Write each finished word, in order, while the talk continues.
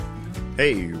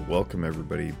Hey, welcome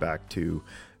everybody back to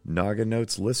Naga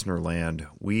Notes Listener Land.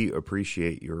 We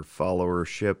appreciate your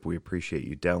followership. We appreciate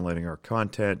you downloading our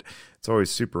content. It's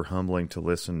always super humbling to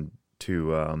listen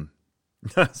to,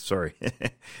 sorry,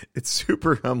 it's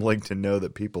super humbling to know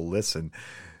that people listen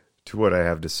to what I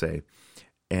have to say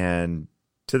and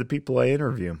to the people I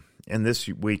interview. And this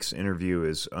week's interview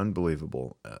is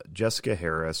unbelievable. Jessica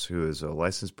Harris, who is a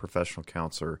licensed professional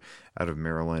counselor out of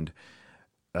Maryland,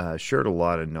 shared a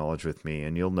lot of knowledge with me,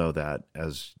 and you'll know that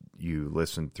as you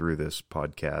listen through this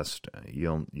podcast.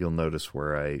 You'll notice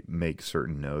where I make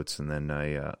certain notes, and then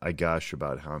I gush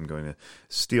about how I'm going to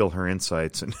steal her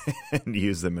insights and, and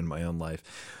use them in my own life.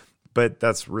 But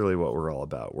that's really what we're all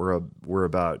about. We're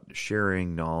about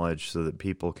sharing knowledge so that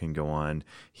people can go on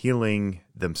healing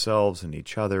themselves and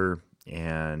each other,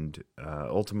 and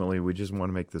ultimately we just want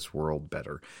to make this world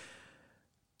better.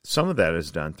 Some of that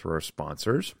is done through our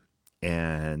sponsors.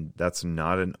 And that's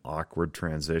not an awkward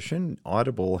transition.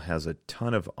 Audible has a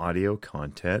ton of audio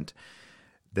content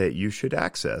that you should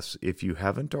access. If you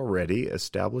haven't already,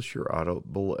 establish your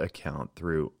Audible account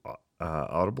through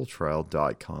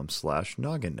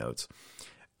audibletrial.com/nogginotes.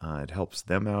 It helps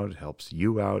them out. It helps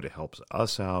you out. It helps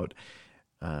us out.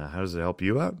 How does it help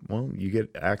you out? Well, you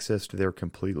get access to their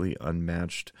completely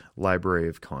unmatched library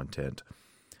of content.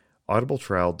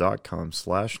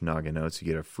 audibletrial.com/nogginotes. You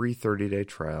get a free 30-day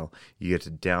trial. You get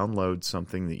to download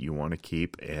something that you want to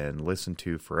keep and listen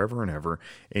to forever and ever,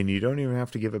 and you don't even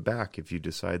have to give it back if you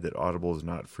decide that Audible is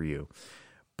not for you.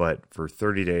 But for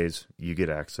 30 days, you get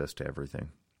access to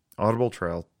everything.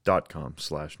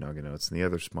 audibletrial.com/nogginotes. And the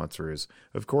other sponsor is,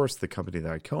 of course, the company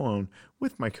that I co-own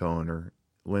with my co-owner,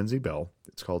 Lindsay Bell.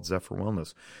 It's called Zephyr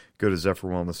Wellness. Go to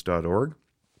zephyrwellness.org.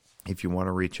 If you want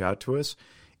to reach out to us,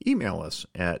 email us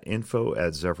at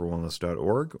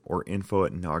info@zephyrwellness.org or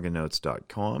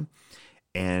info@nogginotes.com,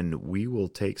 and we will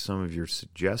take some of your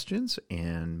suggestions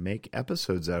and make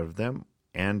episodes out of them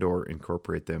and or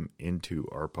incorporate them into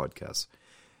our podcasts.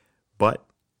 But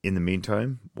in the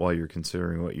meantime, while you're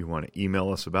considering what you want to email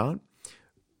us about,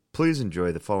 please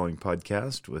enjoy the following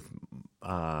podcast with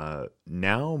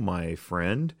now my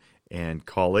friend and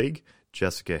colleague,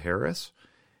 Jessica Harris.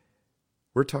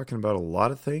 We're talking about a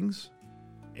lot of things,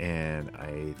 and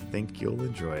I think you'll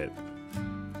enjoy it.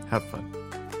 Have fun.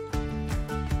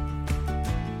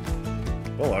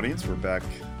 Well, audience, we're back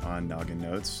on Noggin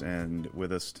Notes, and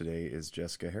with us today is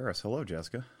Jessica Harris. Hello,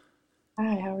 Jessica.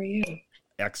 Hi, how are you?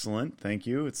 Excellent, thank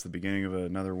you. It's the beginning of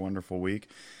another wonderful week,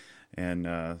 and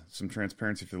some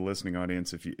transparency for the listening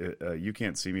audience. If you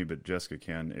can't see me, but Jessica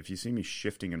can. If you see me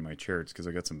shifting in my chair, it's because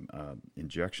I got some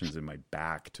injections in my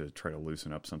back to try to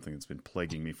loosen up something that's been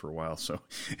plaguing me for a while. So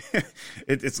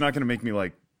it's not going to make me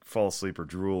like fall asleep or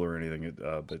drool or anything,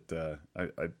 but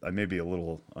I may be a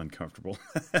little uncomfortable.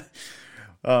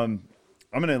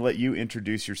 I'm going to let you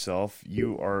introduce yourself.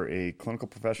 You are a clinical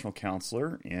professional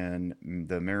counselor in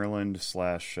the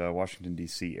Maryland/Washington,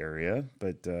 D.C. area.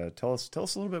 But tell us a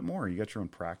little bit more. You got your own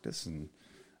practice and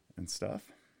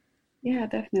stuff? Yeah,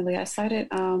 definitely. I started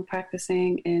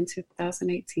practicing in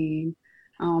 2018.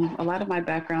 A lot of my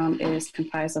background is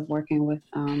comprised of working with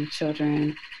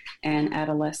children and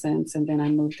adolescents, and then I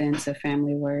moved into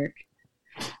family work.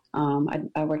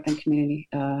 I worked in community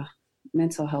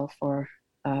mental health for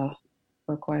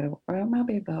quite a while,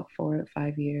 maybe about 4 to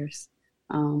 5 years.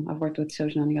 I've worked with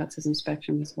children on the autism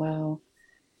spectrum as well,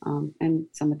 and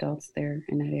some adults there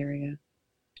in that area.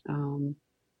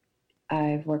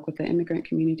 I've worked with the immigrant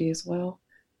community as well,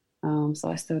 so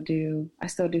I still do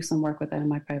some work with that in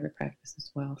my private practice as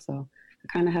well. So I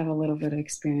kind of have a little bit of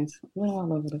experience, a little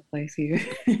all over the place here.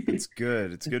 It's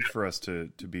good. It's good for us to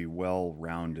be well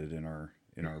rounded in our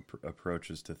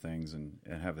approaches to things and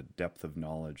have a depth of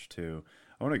knowledge too.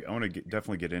 I want to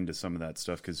definitely get into some of that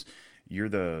stuff because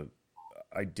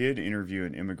I did interview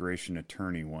an immigration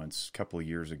attorney once a couple of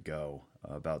years ago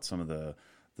about some of the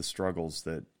struggles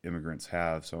that immigrants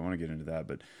have. So I want to get into that.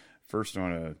 But first I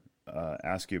want to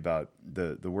ask you about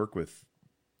the work with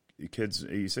kids.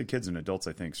 You said kids and adults,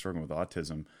 I think, struggling with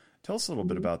autism. Tell us a little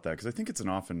bit about that, because I think it's an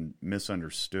often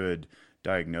misunderstood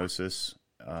diagnosis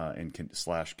and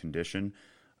condition.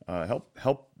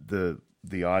 Help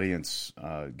the audience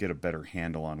get a better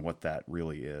handle on what that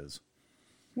really is.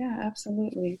 Yeah,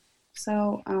 absolutely.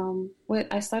 So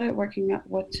I started working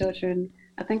with children.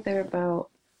 I think they're about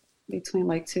between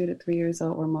like 2 to 3 years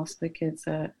old, were most of the kids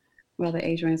the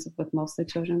age range with most of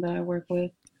the children that I work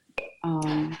with.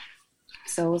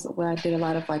 So it was where I did a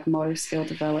lot of like motor skill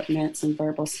development, some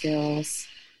verbal skills,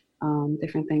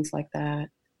 different things like that.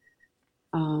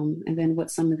 And then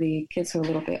with some of the kids who are a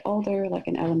little bit older, like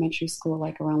in elementary school,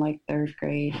 like around like 3rd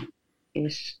grade,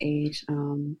 ish age,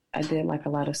 I did like a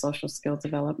lot of social skill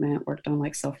development, worked on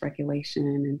like self-regulation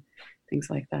and things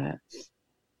like that.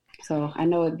 So I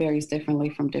know it varies differently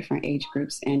from different age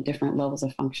groups and different levels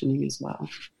of functioning as well.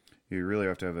 You really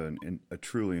have to have a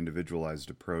truly individualized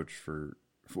approach for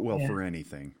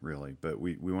anything really, but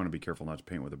we want to be careful not to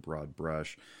paint with a broad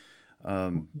brush.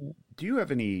 Do you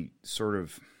have any sort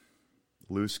of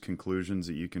loose conclusions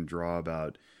that you can draw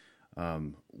about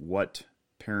what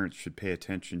parents should pay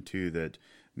attention to that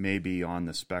may be on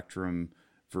the spectrum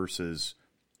versus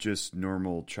just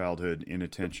normal childhood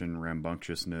inattention,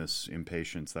 rambunctiousness,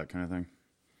 impatience, that kind of thing?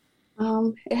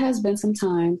 It has been some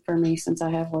time for me since I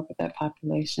have worked with that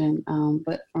population.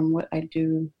 But from what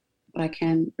what I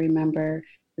can remember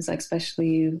is like,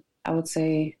 especially, I would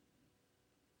say,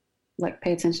 like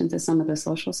pay attention to some of the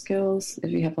social skills.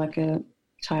 If you have like a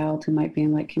child who might be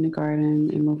in like kindergarten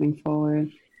and moving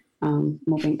forward,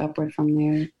 moving upward from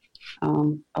there,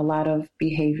 a lot of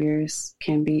behaviors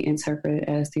can be interpreted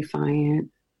as defiant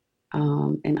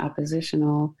and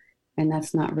oppositional, and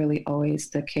that's not really always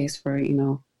the case for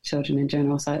children in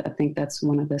general. So I think that's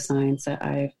one of the signs that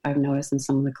I've noticed in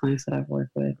some of the clients that I've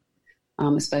worked with,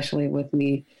 especially with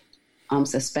me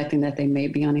suspecting that they may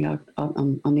be on the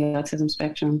autism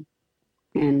spectrum,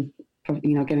 and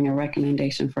getting a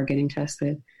recommendation for getting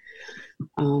tested.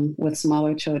 With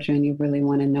smaller children, you really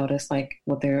want to notice like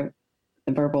what their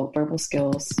verbal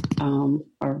skills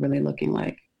are really looking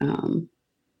like.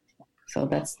 So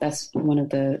that's one of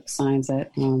the signs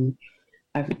that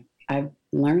I've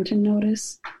learned to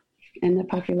notice in the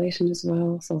population as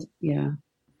well. So yeah.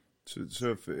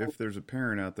 So if there's a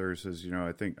parent out there who says,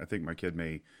 I think my kid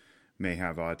may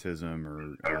have autism,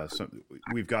 or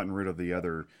we've gotten rid of the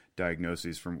other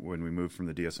diagnoses from when we moved from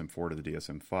the DSM-4 to the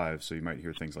DSM-5. So you might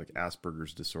hear things like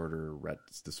Asperger's disorder, or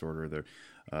Rett's disorder.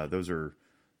 Those are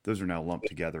now lumped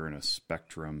together in a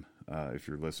spectrum. If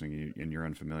you're listening and you're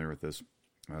unfamiliar with this,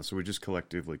 so we just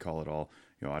collectively call it all,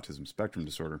 autism spectrum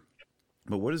disorder.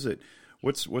 But what is it?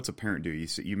 What's a parent do?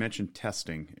 You mentioned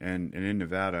testing, and in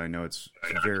Nevada, I know it's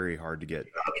very hard to get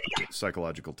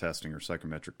psychological testing or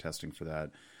psychometric testing for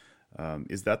that.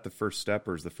 Is that the first step,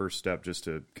 or is the first step just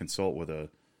to consult with a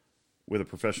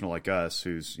professional like us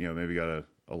who's maybe got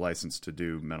a license to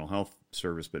do mental health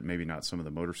service, but maybe not some of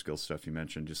the motor skill stuff you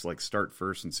mentioned? Just like start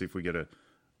first and see if we get an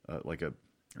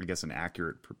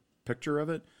accurate picture of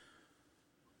it.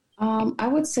 I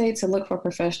would say to look for a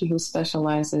professional who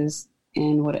specializes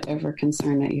in whatever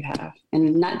concern that you have,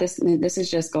 and not this. This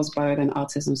is just goes broader than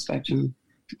autism spectrum,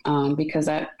 because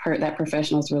that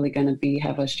professional is really going to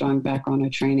have a strong background or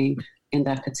training in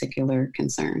that particular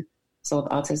concern. So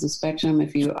with autism spectrum,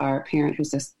 if you are a parent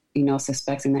who's just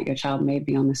suspecting that your child may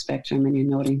be on the spectrum and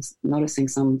you're noticing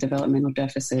some developmental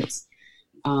deficits,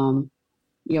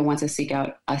 you'll want to seek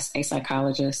out a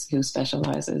psychologist who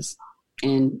specializes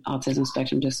in autism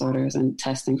spectrum disorders and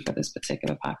testing for this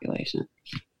particular population.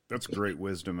 That's great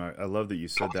wisdom. I love that you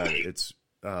said that. It's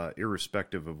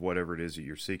irrespective of whatever it is that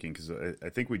you're seeking, because I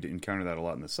think we encounter that a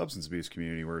lot in the substance abuse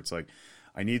community, where it's like,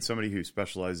 I need somebody who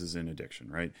specializes in addiction,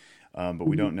 right? But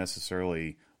we don't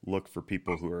necessarily look for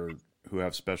people who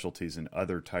have specialties in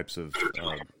other types of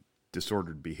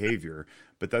disordered behavior.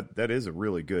 But that is a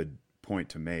really good point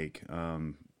to make.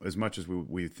 As much as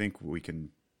we think we can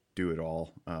do it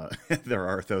all, there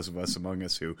are those of us among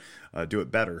us who do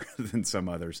it better than some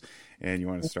others, and you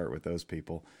want to start with those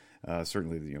people.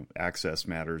 Certainly, access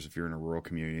matters. If you're in a rural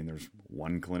community and there's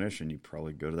one clinician, you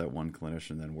probably go to that one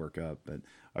clinician and then work up. But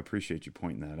I appreciate you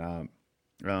pointing that out.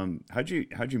 How'd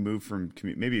you move from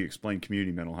maybe explain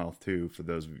community mental health too, for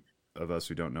those of us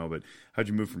who don't know? But how'd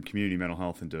you move from community mental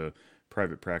health into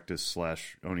private practice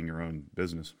 / owning your own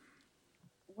business?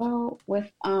 Well,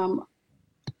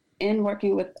 in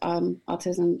working with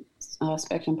autism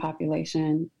spectrum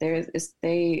population,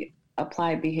 they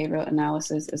apply behavioral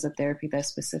analysis as a therapy that's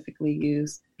specifically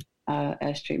used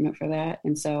as treatment for that.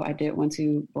 And so I did want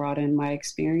to broaden my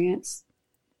experience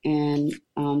and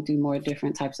do more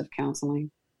different types of counseling.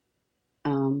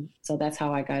 So that's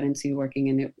how I got into working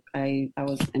in it. I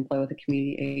was employed with a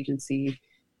community agency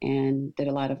and did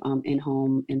a lot of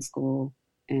in-home, in-school,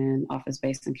 and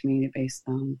office-based and community-based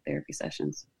therapy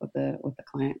sessions with the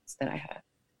clients that I had.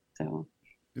 So,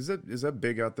 is that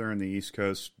big out there in the East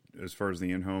Coast as far as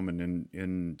the in-home and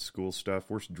in-school stuff?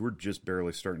 We're just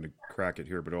barely starting to crack it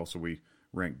here, but also we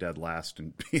rank dead last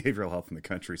in behavioral health in the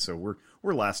country, so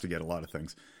we're last to get a lot of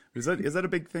things. Is that a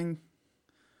big thing?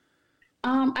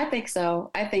 I think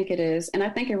so. I think it is, and I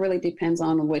think it really depends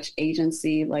on which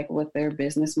agency, like what their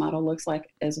business model looks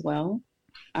like as well.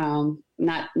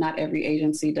 Not every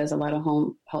agency does a lot of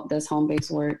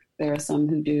home-based work. There are some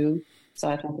who do. So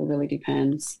I think it really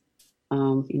depends.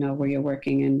 where you're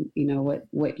working and,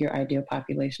 what your ideal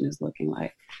population is looking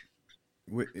like.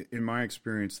 In my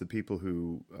experience, the people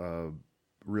who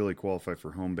really qualify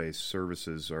for home-based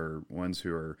services are ones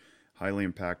who are highly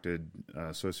impacted,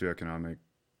 socioeconomic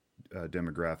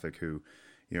demographic who,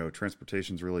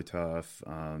 transportation's really tough.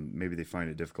 Maybe they find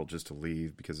it difficult just to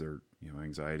leave because their,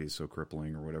 anxiety is so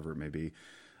crippling or whatever it may be.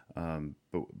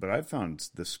 But I've found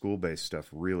the school-based stuff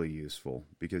really useful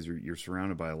because you're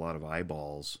surrounded by a lot of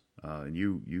eyeballs, and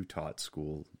you taught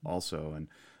school also, and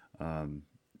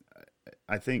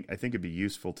I think it'd be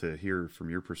useful to hear from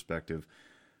your perspective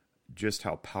just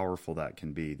how powerful that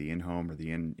can be, the in-home or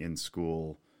the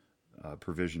in-school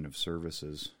provision of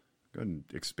services. Go ahead and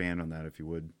expand on that if you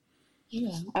would.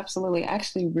 Yeah, absolutely. I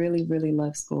actually really, really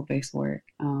love school-based work.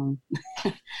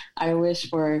 I wish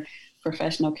for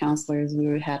professional counselors we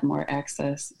would have more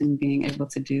access in being able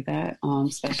to do that,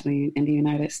 especially in the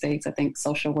United States. I think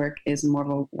social work is more of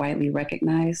a widely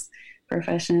recognized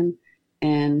profession.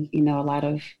 And, a lot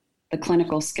of the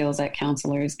clinical skills that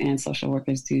counselors and social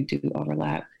workers do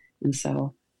overlap. And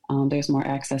so there's more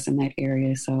access in that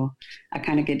area. So I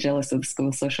kind of get jealous of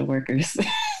school social workers.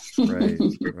 Right.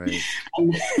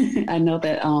 I know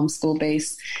that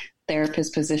school-based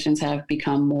therapist positions have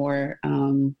become more,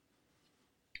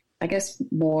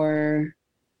 more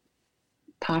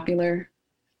popular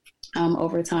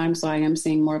over time. So I am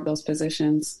seeing more of those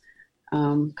positions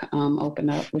open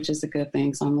up, which is a good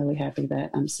thing. So I'm really happy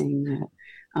that I'm seeing that.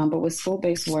 But with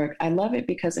school-based work, I love it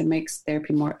because it makes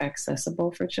therapy more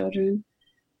accessible for children.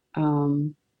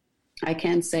 I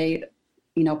can say,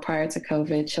 prior to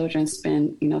COVID, children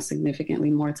spend,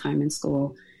 significantly more time in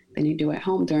school than you do at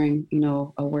home during,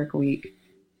 a work week.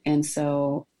 And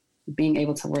so being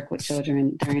able to work with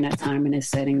children during that time in a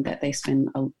setting that they spend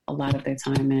a lot of their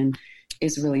time in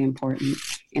is really important.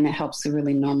 And it helps to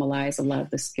really normalize a lot of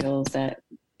the skills that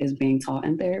are being taught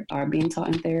in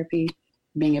therapy,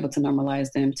 being able to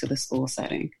normalize them to the school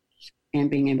setting and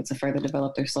being able to further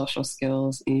develop their social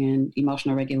skills and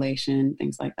emotional regulation,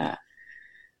 things like that.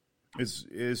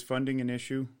 Is funding an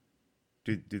issue?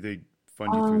 Do they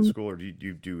fund you through the school, or do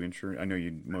you do insurance? I know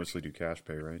you mostly do cash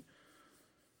pay, right?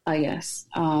 Yes,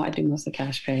 I do mostly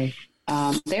cash pay.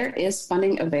 There is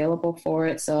funding available for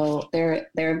it. So there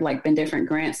have been different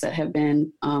grants that have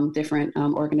been different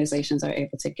organizations are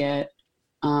able to get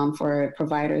for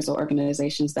providers or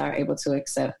organizations that are able to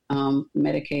accept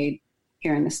Medicaid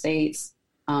here in the States.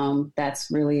 That's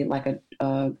really like a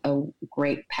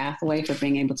great pathway for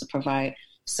being able to provide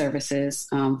services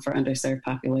for underserved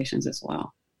populations as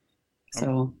well.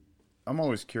 So I'm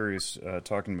always curious,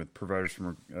 talking with providers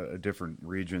from different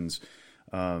regions.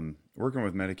 Working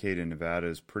with Medicaid in Nevada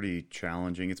is pretty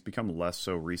challenging. It's become less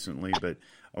so recently, but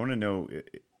I want to know,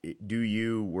 do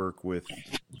you work with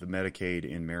the Medicaid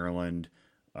in Maryland?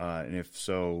 And if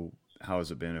so, how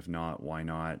has it been? If not, why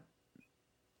not?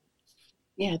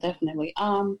 Yeah, definitely.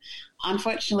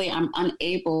 Unfortunately, I'm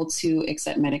unable to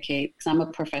accept Medicaid because I'm a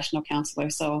professional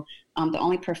counselor. So the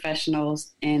only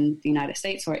professionals in the United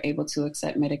States who are able to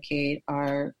accept Medicaid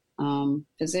are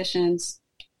physicians,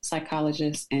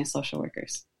 psychologists, and social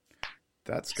workers.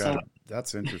 That's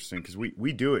interesting because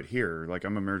we do it here. Like,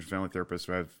 I'm a marriage and family therapist,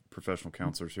 so I have professional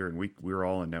counselors here, and we're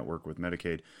all in network with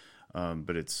Medicaid.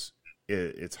 But it's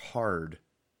hard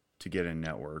to get in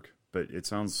network. But it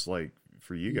sounds like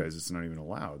for you guys, it's not even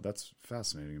allowed. That's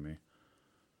fascinating to me.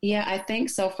 Yeah, I think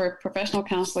so. For professional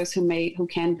counselors who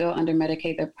can bill under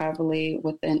Medicaid, they're probably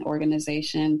with an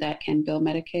organization that can bill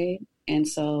Medicaid. And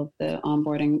so the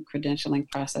onboarding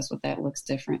credentialing process with that looks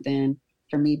different than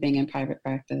for me being in private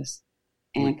practice.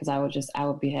 And because I would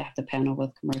have to panel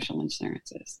with commercial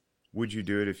insurances. Would you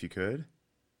do it if you could?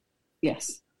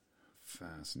 Yes.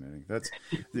 Fascinating. That's,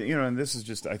 and this is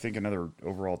just, I think, another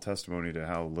overall testimony to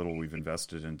how little we've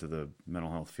invested into the mental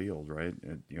health field, right?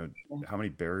 And, how many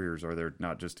barriers are there,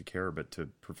 not just to care, but to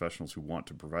professionals who want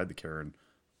to provide the care and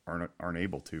aren't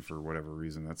able to for whatever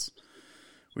reason.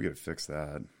 We got to fix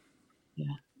that.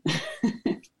 Yeah.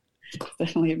 It's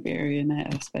definitely a barrier in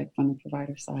that aspect on the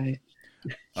provider side.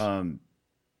 I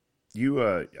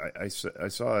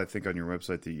saw, I think on your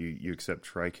website that you accept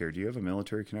TRICARE. Do you have a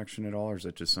military connection at all, or is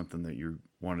that just something that you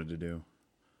wanted to do?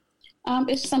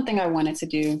 It's something I wanted to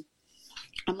do.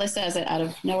 I'm listed as an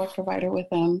out-of-network provider with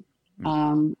them.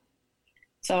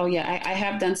 So yeah, I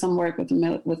have done some work with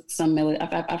some military.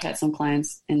 I've had some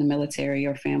clients in the military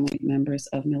or family members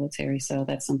of military. So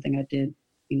that's something I did,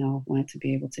 wanted to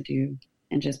be able to do,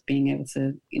 and just being able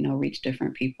to, reach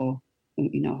different people,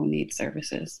 who need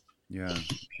services. Yeah,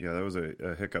 that was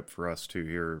a hiccup for us too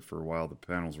here for a while. The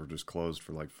panels were just closed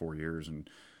for like 4 years, and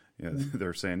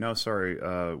they're saying, no, sorry,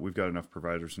 we've got enough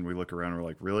providers. And we look around and we're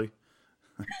like, really?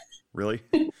 Really?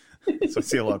 So I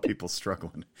see a lot of people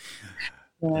struggling.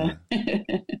 Yeah.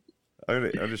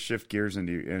 I'll just shift gears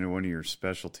into one of your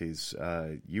specialties.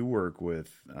 You work with,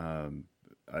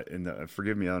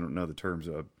 forgive me, I don't know the terms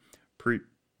of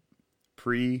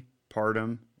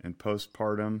prepartum and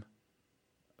postpartum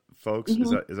folks.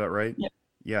 Mm-hmm. Is that right? Yeah.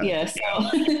 Yeah. Yeah. So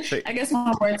I guess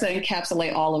my word to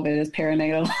encapsulate all of it is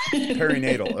perinatal.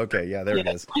 Perinatal. Okay. Yeah, there it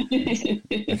is.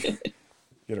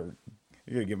 You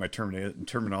gotta get my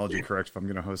terminology correct if I'm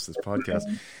going to host this podcast.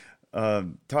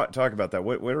 Talk about that.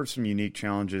 What are some unique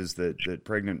challenges that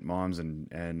pregnant moms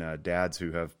and dads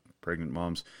who have pregnant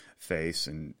moms face,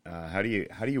 and how do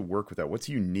you work with that? What's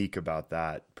unique about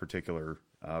that particular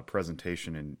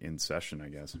presentation in session, I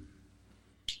guess?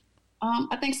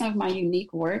 I think some of my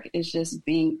unique work is just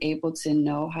being able to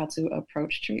know how to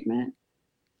approach treatment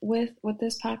with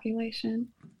this population.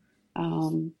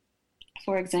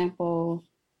 For example,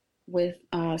 with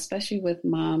especially with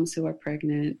moms who are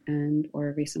pregnant and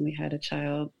or recently had a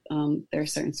child, there are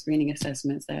certain screening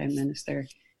assessments that I administer,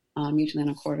 usually on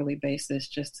a quarterly basis,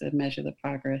 just to measure the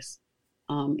progress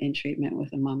in treatment with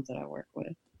the moms that I work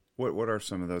with. What are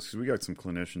some of those? Because we got some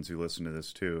clinicians who listen to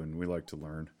this too, and we like to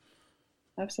learn.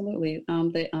 Absolutely.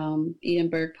 The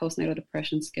Edinburgh Postnatal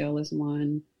Depression Scale is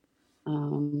one.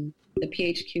 The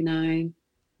PHQ-9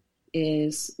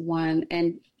 is one,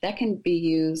 and that can be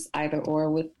used either or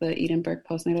with the Edinburgh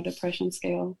Postnatal Depression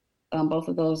Scale. Both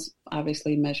of those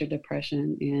obviously measure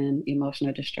depression and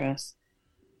emotional distress.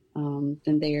 Then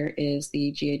there is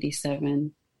the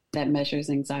GAD-7 that measures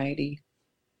anxiety.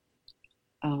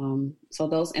 So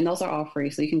those are all free.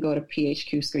 So you can go to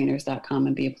phqscreeners.com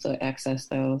and be able to access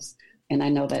those. And I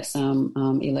know that some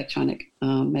electronic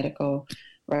medical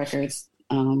records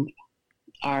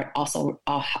are also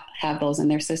have those in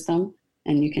their system,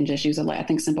 and you can just use it. I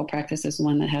think Simple Practice is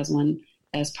one that has one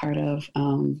as part of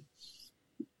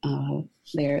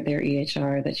their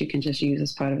EHR that you can just use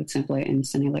as part of a template and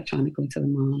send electronically to the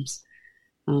moms.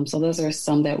 So those are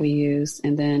some that we use,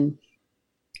 and then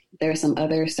there are some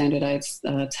other standardized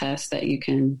tests that you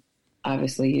can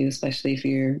obviously use, especially if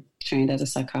you're trained as a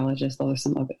psychologist. Those are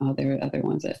some other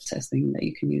ones that testing that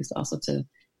you can use also to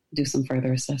do some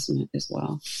further assessment as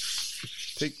well.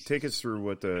 Take us through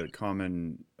what the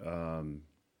common,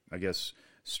 I guess,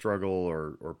 struggle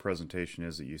or presentation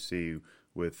is that you see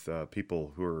with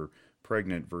people who are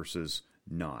pregnant versus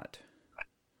not.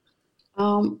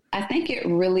 I think it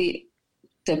really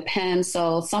depends.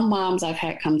 So some moms I've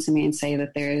had come to me and say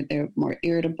that they're more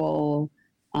irritable.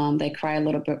 They cry a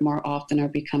little bit more often or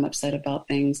become upset about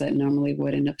things that normally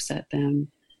wouldn't upset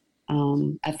them.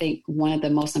 I think one of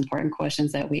the most important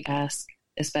questions that we ask,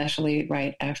 especially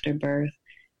right after birth,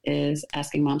 is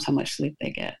asking moms how much sleep they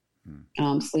get.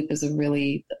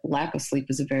 Lack of sleep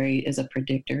is a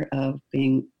predictor of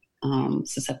being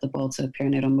susceptible to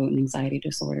perinatal mood and anxiety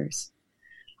disorders.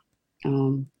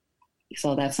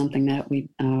 So that's something that we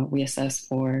assess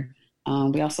for.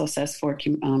 We also assess for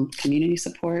community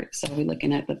support. So we're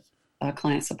looking at the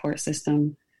client support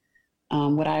system.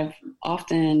 What I've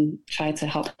often tried to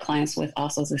help clients with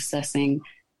also is assessing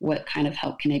what kind of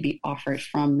help can they be offered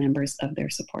from members of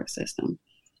their support system.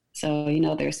 So,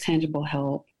 there's tangible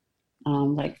help,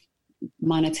 like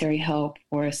monetary help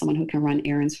or someone who can run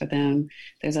errands for them.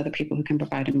 There's other people who can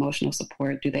provide emotional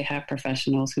support. Do they have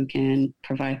professionals who can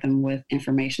provide them with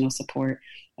informational support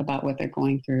about what they're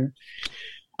going through?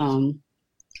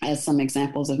 As some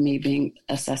examples of me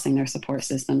assessing their support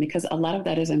system, because a lot of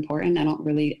that is important. I don't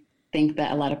really think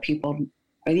that a lot of people,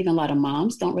 or even a lot of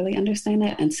moms, don't really understand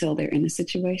that until they're in a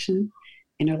situation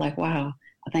and they're like, wow,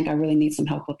 I think I really need some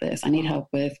help with this. I need help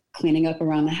with cleaning up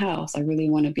around the house. I really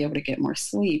want to be able to get more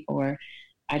sleep, or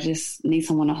I just need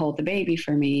someone to hold the baby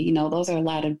for me. Those are a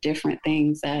lot of different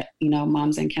things that,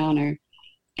 moms encounter.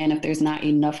 And if there's not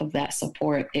enough of that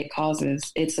support, it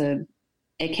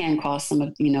can cause some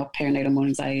of, perinatal mood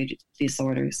anxiety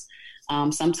disorders.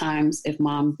 Sometimes if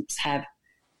moms have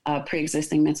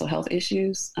pre-existing mental health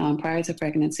issues prior to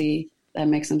pregnancy, that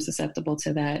makes them susceptible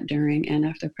to that during and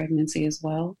after pregnancy as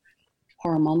well.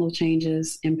 Hormonal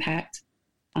changes impact,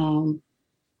 mental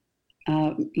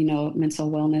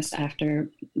wellness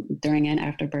during and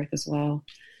after birth as well.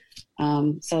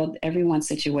 So everyone's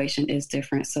situation is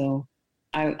different. So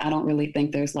I don't really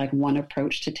think there's like one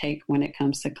approach to take when it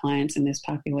comes to clients in this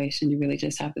population. You really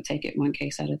just have to take it one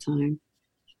case at a time.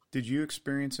 Did you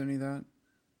experience any of that?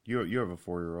 You have a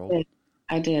 4-year-old.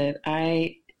 I did.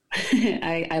 I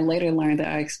later learned that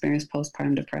I experienced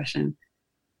postpartum depression.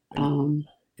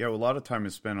 Yeah, well, a lot of time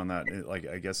is spent on that. Like,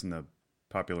 I guess in the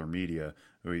popular media,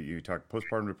 you talk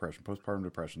postpartum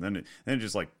depression. Then it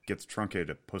just like gets truncated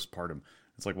to postpartum.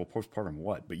 it's like, well, postpartum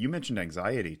what? But you mentioned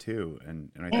anxiety too, and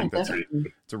I Yeah, think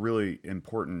definitely. it's a really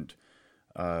important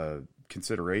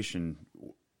consideration.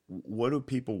 What do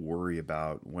people worry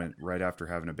about when right after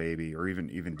having a baby, or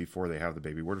even before they have the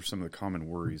baby? What are some of the common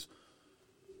worries?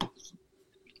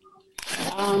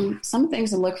 Some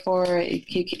things to look for.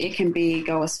 It can be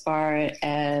go as far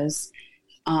as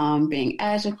being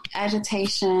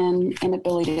agitation,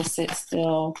 inability to sit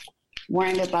still,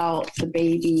 worrying about the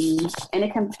baby, and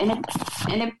it can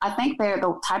I think they're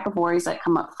the type of worries that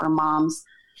come up for moms.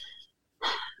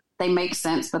 They make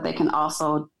sense, but they can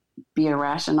also be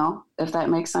irrational, if that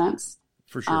makes sense.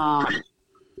 For sure.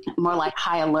 More like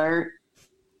high alert.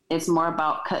 It's more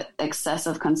about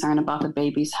excessive concern about the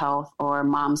baby's health or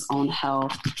mom's own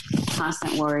health,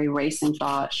 constant worry, racing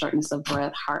thoughts, shortness of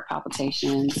breath, heart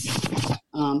palpitations,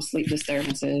 sleep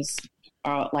disturbances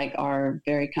are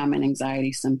very common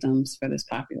anxiety symptoms for this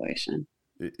population.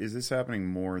 Is this happening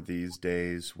more these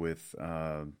days with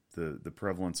the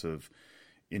prevalence of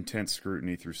intense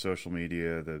scrutiny through social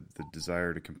media, the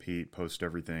desire to compete, post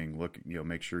everything, look,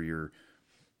 make sure your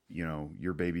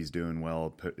baby's doing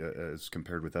well as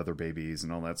compared with other babies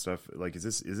and all that stuff? Like,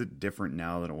 is it different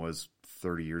now than it was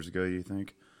 30 years ago, you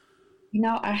think?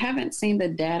 I haven't seen the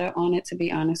data on it, to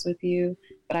be honest with you,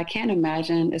 but I can't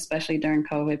imagine, especially during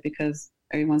COVID, because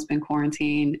everyone's been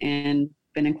quarantined and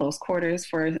been in close quarters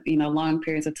for, long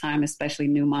periods of time, especially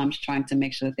new moms trying to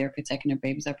make sure that they're protecting their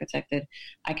babies are protected.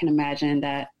 I can imagine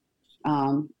that,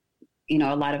 a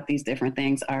lot of these different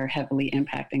things are heavily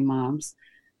impacting moms.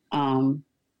 And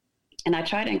I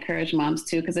try to encourage moms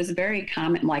too, because it's very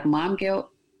common, like mom guilt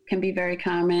can be very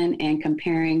common, and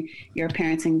comparing your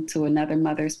parenting to another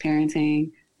mother's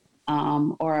parenting,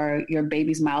 or your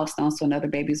baby's milestones to another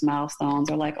baby's milestones,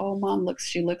 or like, oh,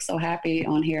 she looks so happy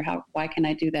on here. Why can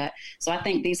I do that? So I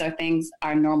think these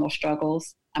are normal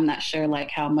struggles. I'm not sure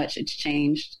like how much it's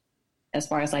changed as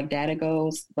far as like data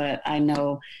goes, but I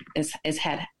know it's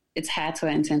had to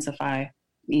intensify,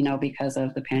 because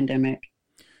of the pandemic.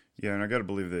 Yeah, and I got to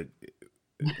believe that.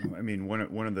 I mean, one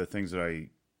of the things that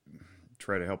I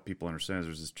try to help people understand is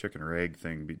there's this chicken or egg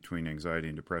thing between anxiety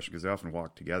and depression, because they often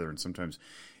walk together, and sometimes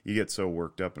you get so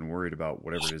worked up and worried about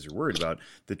whatever it is you're worried about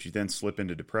that you then slip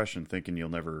into depression thinking you'll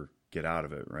never get out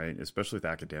of it, right? Especially with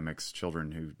academics,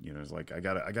 children who, is like, I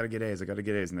gotta get A's,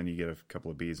 and then you get a couple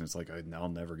of B's and it's like, I'll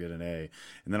never get an A.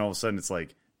 And then all of a sudden it's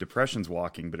like depression's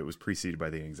walking, but it was preceded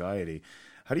by the anxiety.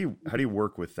 How do you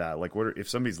work with that? Like, if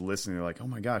somebody's listening, they're like, oh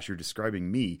my gosh, you're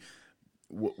describing me.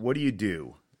 What do you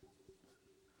do?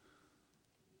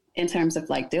 In terms of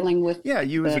like dealing with,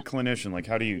 you as a clinician, like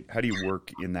how do you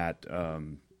work in that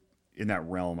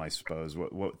realm? I suppose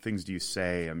what things do you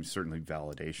say? I mean, certainly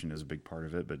validation is a big part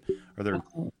of it, but are there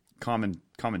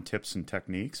common tips and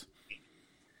techniques?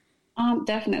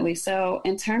 Definitely. So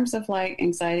in terms of like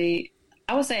anxiety,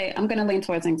 I would say I'm going to lean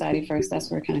towards anxiety first.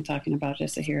 That's what we're kind of talking about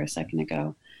just here a second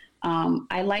ago.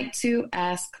 I like to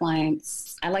ask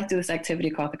clients. I like to do this activity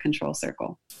called the control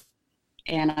circle,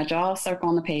 and I draw a circle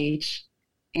on the page.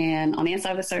 And on the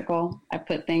inside of the circle, I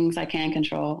put things I can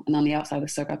control. And on the outside of the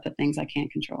circle, I put things I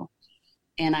can't control.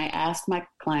 And I ask my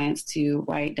clients to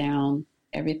write down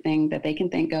everything that they can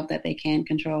think of that they can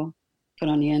control, put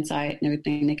on the inside, and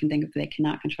everything they can think of that they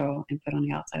cannot control, and put on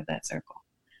the outside of that circle.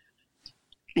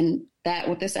 And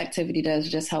what this activity does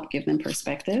is just help give them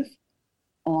perspective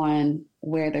on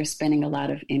where they're spending a lot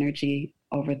of energy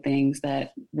over things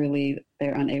that really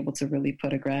they're unable to really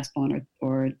put a grasp on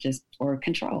or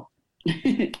control.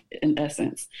 In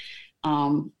essence.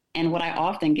 And what I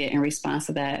often get in response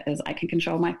to that is I can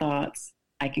control my thoughts.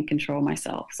 I can control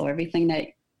myself. So everything that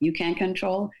you can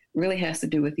control really has to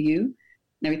do with you.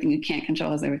 And everything you can't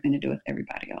control has everything to do with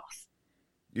everybody else.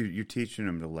 You're teaching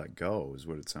them to let go is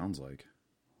what it sounds like.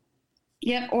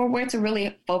 Yeah, or where to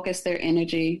really focus their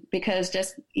energy, because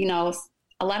just,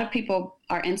 a lot of people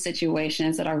are in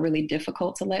situations that are really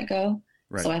difficult to let go.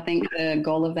 Right. So I think the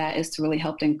goal of that is to really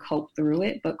help them cope through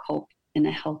it, but cope in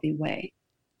a healthy way.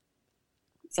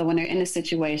 So when they're in a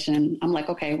situation, I'm like,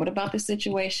 okay, what about this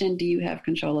situation do you have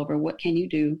control over? What can you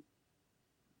do?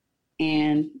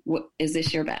 And is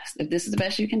this your best? If this is the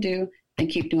best you can do, then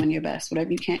keep doing your best.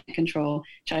 Whatever you can't control,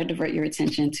 try to divert your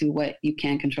attention to what you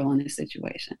can control in this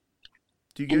situation.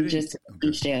 Do you get just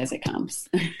each day as it comes?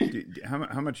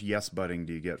 How much yes butting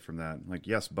do you get from that? Like,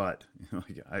 yes, but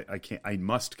like, I can't. I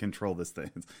must control this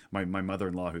thing. It's my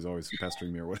mother-in-law who's always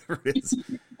pestering me or whatever it is.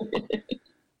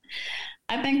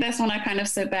 I think that's when I kind of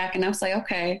sit back and I'm like,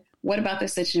 okay, what about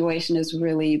this situation is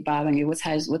really bothering you? What's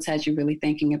had you really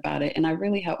thinking about it? And I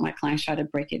really help my clients try to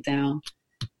break it down,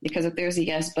 because if there's a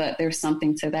yes, but there's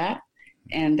something to that.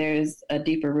 and there's a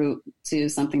deeper root to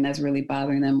something that's really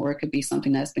bothering them, or it could be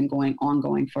something that's been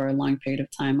ongoing for a long period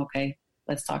of time. Okay,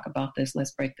 let's talk about this.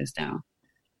 Let's break this down.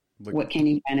 What can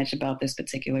you manage about this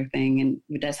particular thing?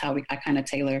 And that's how I kind of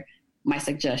tailor my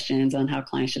suggestions on how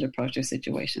clients should approach their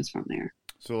situations from there.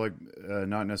 So like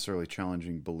not necessarily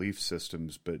challenging belief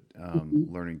systems, but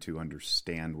learning to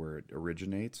understand where it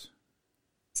originates.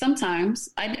 Sometimes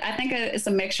I think it's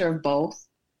a mixture of both.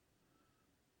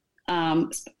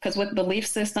 Because with belief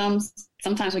systems,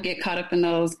 sometimes we get caught up in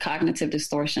those cognitive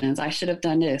distortions. I should have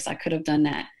done this. I could have done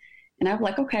that. And I'm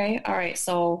like, okay, all right.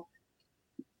 So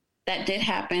that did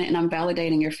happen, and I'm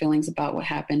validating your feelings about what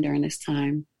happened during this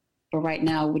time. But right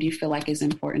now, what do you feel like is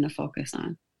important to focus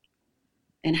on?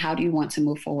 And how do you want to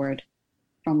move forward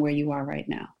from where you are right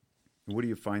now? What do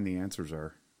you find the answers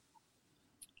are?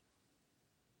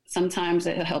 Sometimes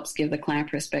it helps give the client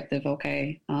perspective.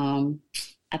 Okay,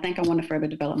 I think I want to further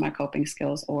develop my coping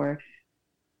skills, or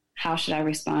how should I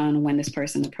respond when this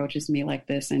person approaches me like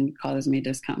this and causes me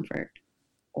discomfort?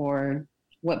 Or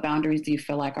what boundaries do you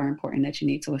feel like are important that you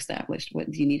need to establish? What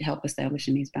do you need help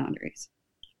establishing these boundaries?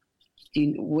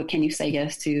 What can you say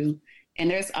yes to?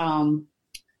 And there's, I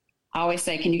always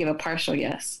say, can you give a partial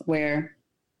yes, where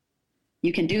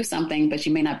you can do something, but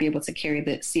you may not be able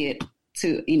to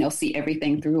see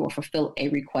everything through or fulfill a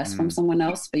request from someone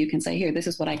else, but you can say, here, this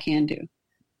is what I can do.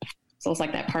 So it's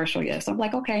like that partial yes. I'm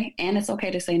like, okay. And it's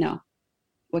okay to say no.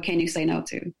 What can you say no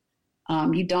to?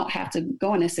 You don't have to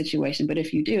go in this situation, but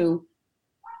if you do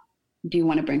you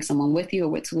want to bring someone with you, or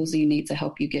what tools do you need to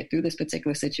help you get through this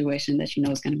particular situation that you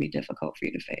know is going to be difficult for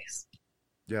you to face?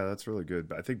 Yeah, that's really good.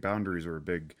 But I think boundaries are a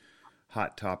big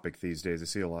hot topic these days. I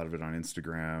see a lot of it on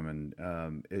Instagram,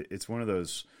 and it's one of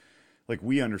those, like,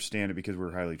 we understand it because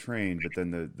we're highly trained, but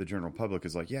then the general public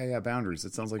is like, yeah, boundaries.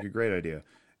 That sounds like a great idea.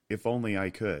 If only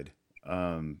I could.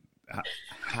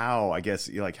 How, I guess,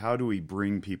 like, how do we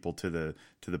bring people to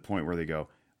the point where they go,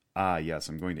 yes,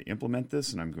 I'm going to implement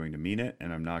this, and I'm going to mean it,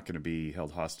 and I'm not going to be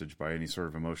held hostage by any sort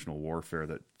of emotional warfare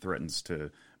that threatens to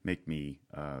make me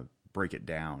break it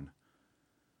down?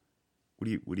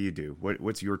 What do you do?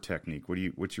 What's your technique?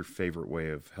 What's your favorite way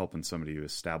of helping somebody to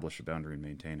establish a boundary and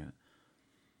maintain it?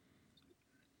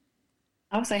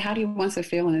 I would say, how do you want to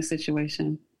feel in this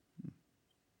situation?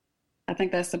 I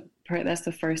think that's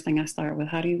the first thing I start with.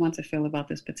 How do you want to feel about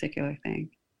this particular thing?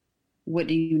 What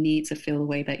do you need to feel the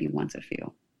way that you want to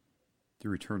feel? The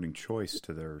returning choice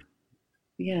to their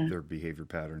behavior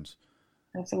patterns.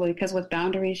 Absolutely. Because with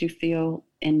boundaries, you feel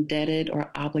indebted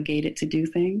or obligated to do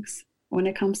things when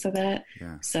it comes to that.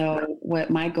 Yeah. So what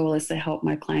my goal is to help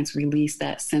my clients release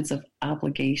that sense of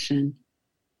obligation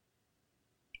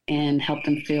and try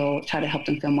to help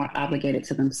them feel more obligated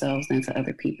to themselves than to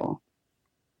other people.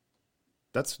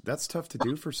 That's tough to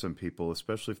do for some people,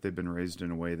 especially if they've been raised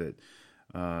in a way that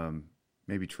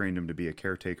maybe trained them to be a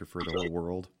caretaker for the whole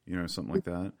world, something like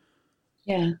that.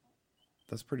 Yeah.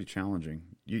 That's pretty challenging.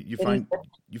 You find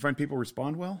people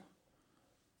respond well?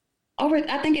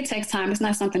 I think it takes time. It's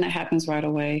not something that happens right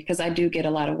away, because I do get a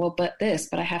lot of, but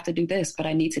I have to do this, but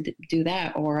I need to do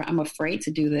that, or I'm afraid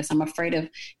to do this. I'm afraid of,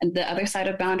 and the other side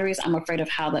of boundaries, I'm afraid of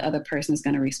how the other person is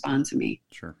going to respond to me.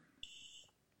 Sure.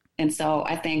 And so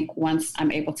I think once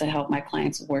I'm able to help my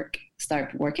clients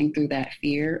start working through that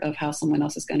fear of how someone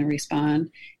else is going to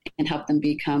respond, and help them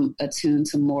become attuned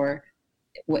to more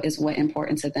what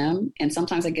important to them. And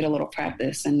sometimes I get a little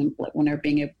practice, and when they're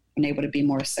being able to be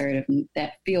more assertive, and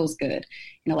that feels good.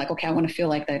 Like, okay, I want to feel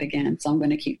like that again, so I'm going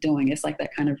to keep doing it. It's like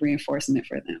that kind of reinforcement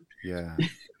for them. Yeah.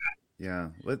 Yeah.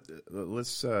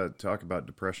 Let's talk about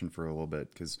depression for a little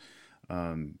bit, because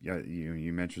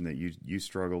you mentioned that you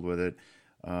struggled with it.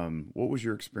 What was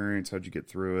your experience? How'd you get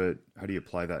through it? How do you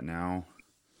apply that now?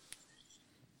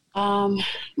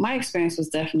 My experience was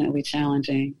definitely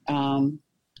challenging.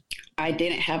 I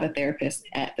didn't have a therapist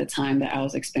at the time that I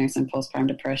was experiencing postpartum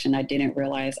depression. I didn't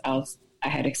realize I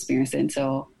had experienced it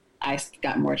until I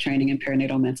got more training in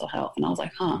perinatal mental health. And I was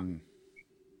like,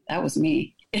 that was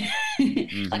me.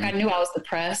 Mm-hmm. Like, I knew I was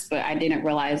depressed, but I didn't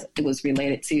realize it was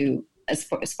related to, as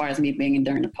far as me being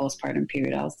during the postpartum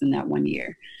period. I was in that 1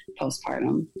 year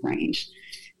postpartum range.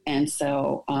 And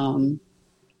so I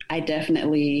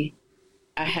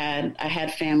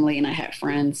had family and I had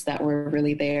friends that were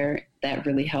really there that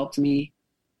really helped me.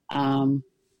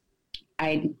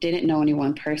 I didn't know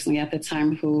anyone personally at the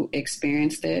time who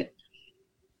experienced it.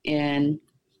 And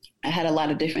I had a lot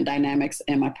of different dynamics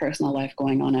in my personal life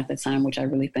going on at the time, which I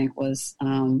really think was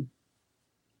a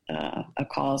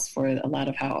cause for a lot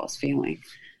of how I was feeling.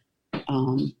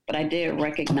 But I did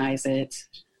recognize it,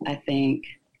 I think,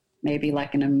 maybe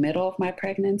like in the middle of my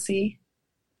pregnancy.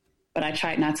 but I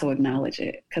tried not to acknowledge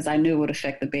it because I knew it would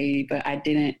affect the baby, but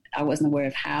I wasn't aware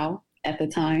of how at the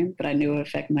time, but I knew it would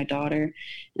affect my daughter.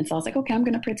 And so I was like, okay, I'm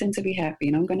going to pretend to be happy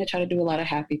and I'm going to try to do a lot of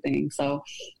happy things. So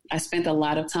I spent a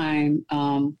lot of time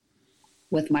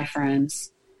with my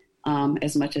friends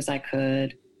as much as I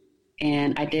could.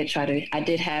 And I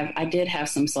did have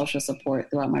some social support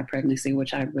throughout my pregnancy,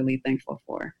 which I'm really thankful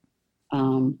for.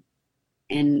 And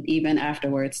even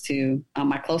afterwards too,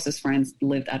 my closest friends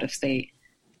lived out of state.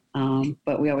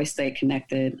 But we always stayed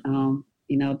connected,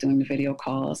 doing the video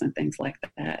calls and things like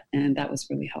that. And that was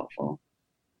really helpful.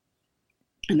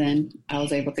 And then I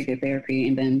was able to get therapy,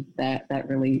 and then that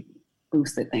really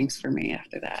boosted things for me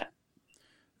after that.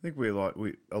 I think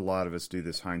a lot of us do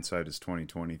this hindsight is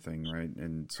 2020 thing, right?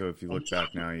 And so if you look back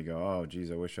now, you go, oh, geez,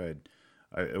 I wish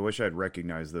I'd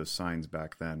recognized those signs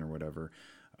back then or whatever.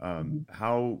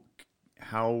 How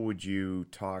would you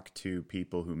talk to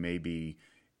people who may be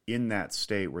in that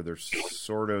state where they're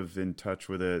sort of in touch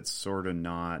with it, sort of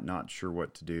not sure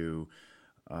what to do?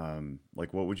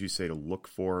 Like, what would you say to look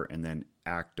for and then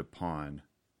act upon?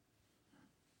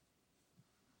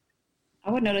 I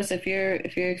would notice if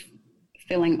you're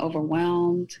feeling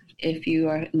overwhelmed, if you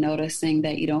are noticing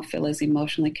that you don't feel as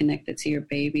emotionally connected to your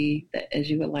baby as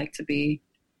you would like to be,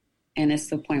 and it's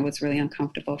the point where it's really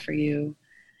uncomfortable for you.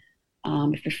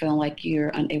 If you're feeling like you're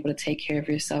unable to take care of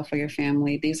yourself or your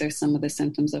family, these are some of the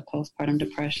symptoms of postpartum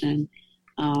depression.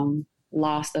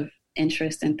 Loss of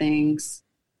interest in things.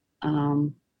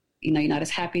 You're not as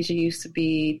happy as you used to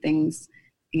be. Things,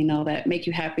 that make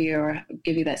you happy or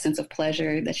give you that sense of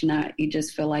pleasure that you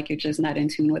just feel like you're just not in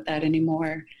tune with that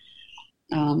anymore.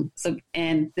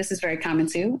 And this is very common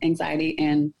too. Anxiety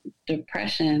and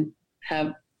depression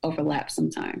have overlapped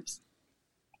sometimes.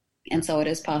 And so it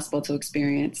is possible to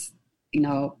experience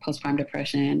postpartum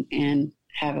depression and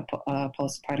have a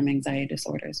postpartum anxiety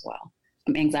disorder as well,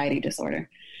 anxiety disorder.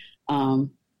 And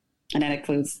that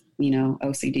includes,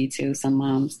 OCD too. Some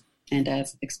moms and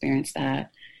dads experience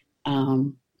that.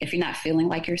 If you're not feeling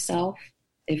like yourself,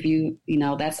 I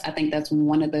think that's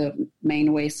one of the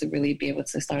main ways to really be able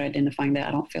to start identifying that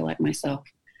I don't feel like myself.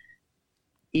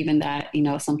 Even that,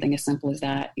 something as simple as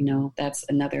that, that's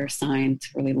another sign to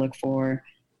really look for.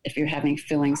 If you're having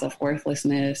feelings of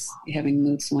worthlessness, you're having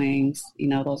mood swings,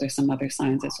 those are some other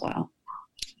signs as well.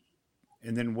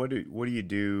 And then what do you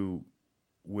do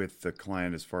with the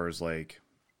client as far as like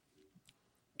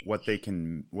what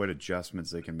adjustments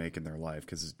they can make in their life?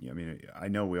 Because I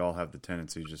know we all have the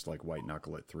tendency to just like white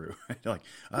knuckle it through, like,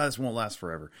 this won't last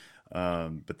forever.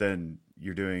 But then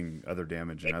you're doing other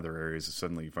damage in other areas. And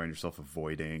suddenly you find yourself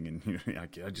avoiding, and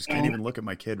I just can't even look at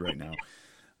my kid right now.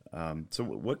 So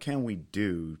what can we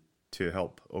do to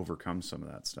help overcome some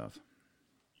of that stuff?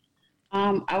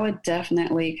 I would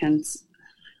definitely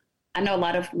I know a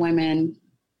lot of women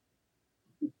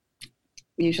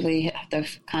usually have to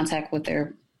contact with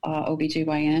their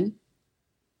OBGYN.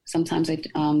 Sometimes but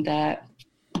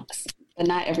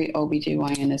not every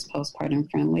OBGYN is postpartum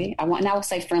friendly. I would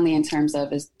say friendly in terms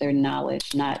of is their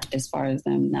knowledge, not as far as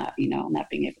them not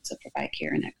being able to provide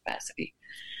care in that capacity.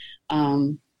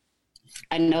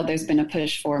 I know there's been a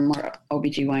push for more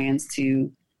OBGYNs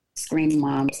to screen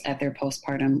moms at their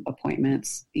postpartum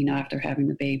appointments, after having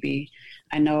the baby.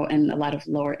 I know in a lot of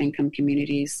lower income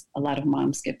communities, a lot of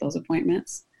moms skip those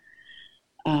appointments.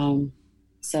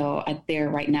 So there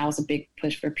right now is a big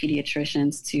push for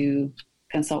pediatricians to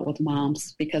consult with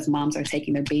moms because moms are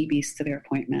taking their babies to their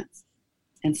appointments.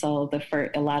 And so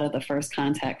a lot of the first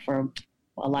contact for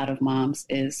a lot of moms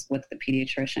is with the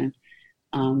pediatrician.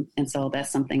 And so that's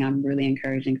something I'm really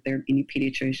encouraging if there are any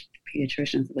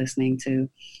pediatricians listening to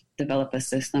develop a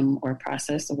system or a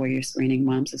process where you're screening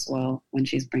moms as well when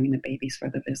she's bringing the babies for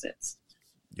the visits.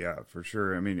 Yeah, for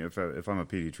sure. I mean, if I'm a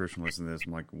pediatrician listening to this,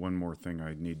 I'm like, one more thing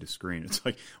I need to screen. It's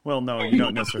like, well, no, you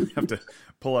don't necessarily have to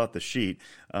pull out the sheet,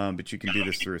 but you can do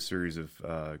this through a series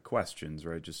of questions,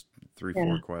 right? Just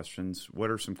 3-4 questions. What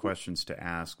are some questions to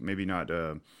ask? Maybe not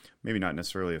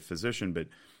necessarily a physician, but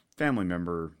family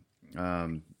member,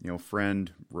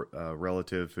 friend,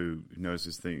 relative who knows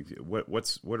his things.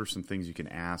 What are some things you can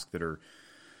ask that are,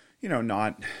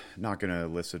 not going to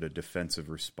elicit a defensive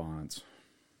response?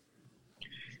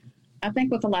 I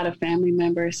think with a lot of family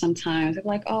members, sometimes they're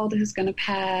like, oh, this is going to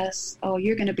pass. Oh,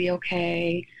 you're going to be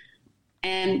okay.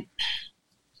 And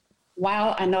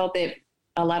while I know that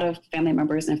a lot of family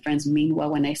members and friends mean well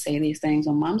when they say these things,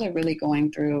 when moms are really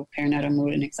going through perinatal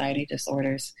mood and anxiety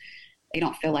disorders, they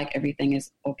don't feel like everything is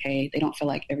okay. They don't feel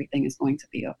like everything is going to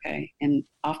be okay. And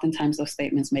oftentimes those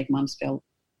statements make moms feel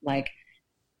like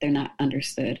they're not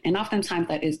understood. And oftentimes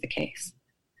that is the case.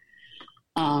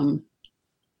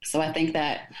 So I think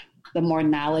that the more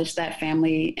knowledge that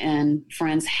family and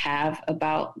friends have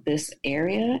about this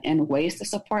area and ways to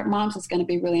support moms, it's going to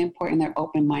be really important. Their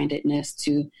open-mindedness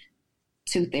to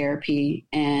therapy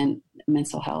and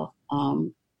mental health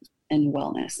and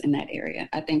wellness in that area.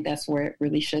 I think that's where it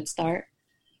really should start.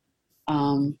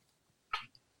 And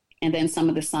then some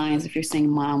of the signs, if you're seeing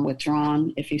mom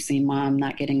withdrawn, if you see mom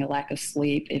not getting a lack of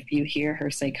sleep, if you hear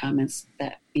her say comments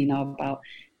that, about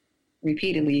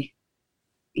repeatedly,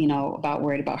 about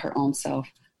worried about her own self,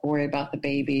 worried about the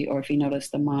baby, or if you notice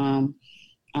the mom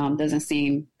doesn't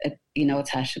seem,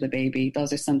 attached to the baby,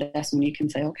 that's when you can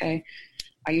say, okay,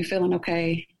 are you feeling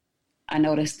okay? I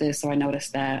noticed this or I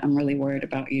noticed that. I'm really worried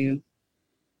about you.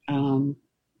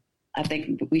 I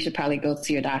think we should probably go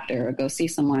to your doctor or go see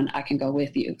someone. I can go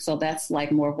with you. So that's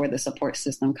like more where the support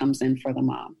system comes in for the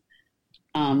mom.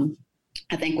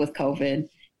 I think with COVID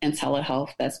and telehealth,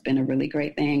 that's been a really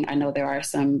great thing. I know there are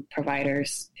some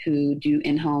providers who do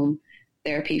in-home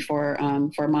therapy for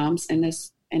moms in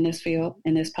this field,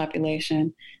 in this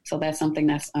population. So that's something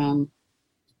that's,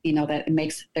 that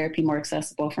makes therapy more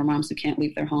accessible for moms who can't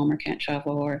leave their home or can't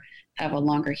travel or have a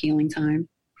longer healing time,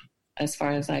 as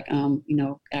far as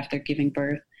after giving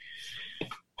birth.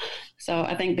 So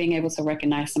I think being able to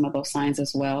recognize some of those signs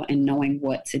as well and knowing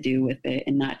what to do with it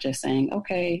and not just saying,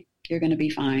 okay, you're going to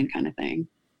be fine kind of thing.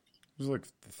 There's like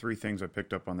the three things I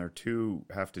picked up on there. Two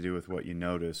have to do with what you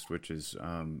noticed, which is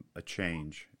a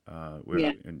change.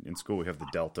 In school, we have the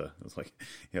delta. It's like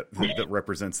that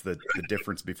represents the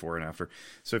difference before and after.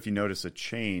 So if you notice a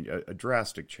change, a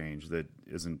drastic change that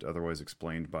isn't otherwise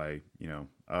explained by,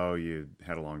 oh, you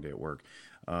had a long day at work,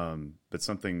 but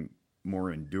something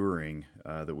more enduring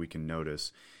that we can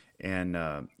notice. And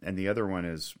the other one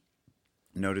is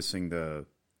noticing the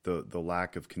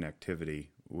lack of connectivity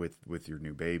with your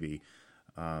new baby.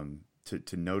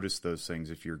 To notice those things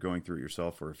if you're going through it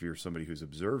yourself or if you're somebody who's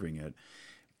observing it.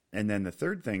 And then the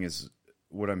third thing is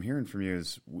what I'm hearing from you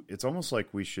is it's almost like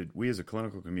we as a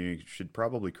clinical community should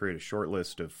probably create a short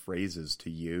list of phrases to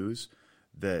use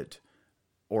that,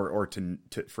 or to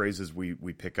phrases we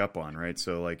pick up on, right?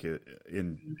 So like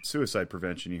in suicide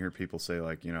prevention, you hear people say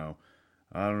like, I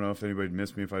don't know if anybody'd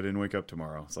miss me if I didn't wake up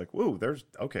tomorrow. It's like, whoa,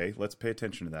 okay, let's pay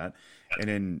attention to that.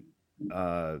 And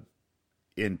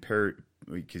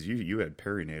because you had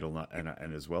perinatal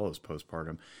and as well as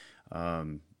postpartum,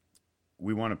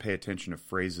 we want to pay attention to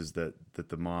phrases that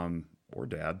the mom or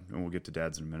dad, and we'll get to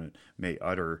dads in a minute, may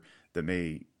utter that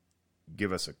may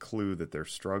give us a clue that they're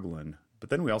struggling.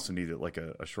 But then we also need like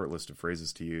a short list of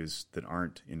phrases to use that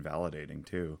aren't invalidating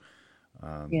too.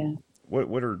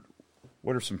 What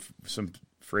are some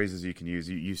phrases you can use?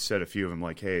 You said a few of them,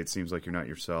 like, hey, it seems like you're not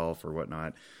yourself or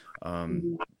whatnot.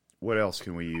 What else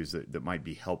can we use that might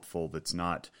be helpful, that's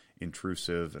not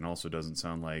intrusive and also doesn't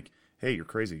sound like, hey, you're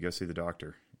crazy, you got to see the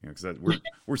doctor? Because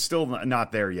we're still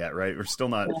not there yet, right? We're still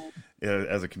not,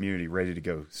 as a community, ready to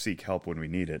go seek help when we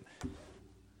need it.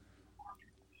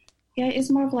 Yeah,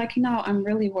 it's more of like, I'm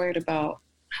really worried about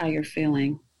how you're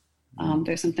feeling.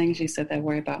 There's some things you said that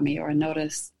worry about me, or I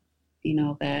noticed,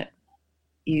 that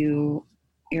you're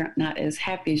not as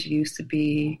happy as you used to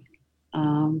be.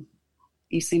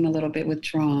 You seem a little bit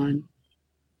withdrawn.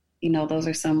 Those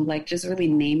are some, like, just really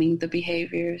naming the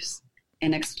behaviors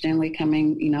and externally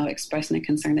expressing the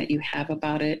concern that you have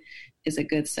about it is a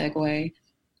good segue.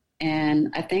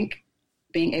 And I think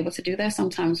being able to do that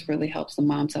sometimes really helps the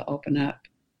mom to open up.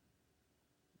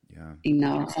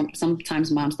 Yeah.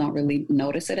 Sometimes moms don't really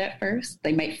notice it at first.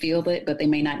 They might feel it, but they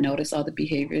may not notice all the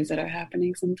behaviors that are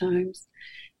happening sometimes.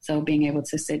 So being able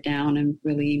to sit down and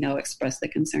really, express the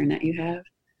concern that you have.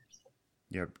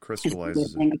 Yeah,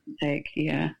 crystallizes it.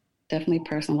 Yeah. Definitely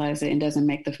personalize it and doesn't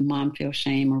make the mom feel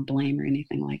shame or blame or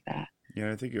anything like that.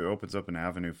 Yeah, I think it opens up an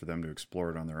avenue for them to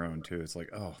explore it on their own too. It's like,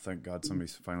 oh, thank God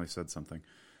somebody finally said something.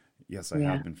 Yes, I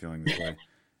have been feeling this way.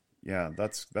 Yeah,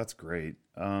 that's great.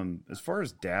 As far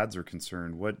as dads are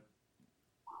concerned, what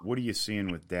are you seeing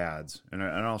with dads? And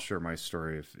I'll share my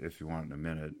story if you want in a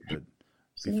minute, but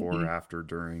before, after,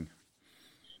 during.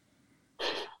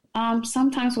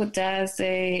 Sometimes with dads,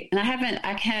 I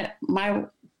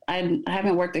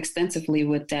haven't worked extensively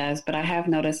with dads, but I have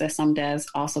noticed that some dads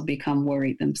also become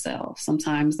worried themselves.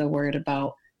 Sometimes they're worried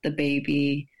about the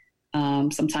baby.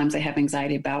 Sometimes they have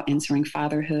anxiety about entering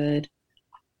fatherhood.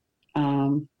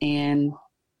 And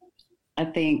I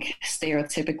think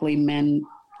stereotypically men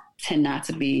tend not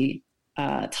to be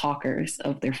talkers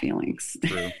of their feelings.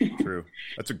 True.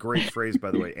 That's a great phrase,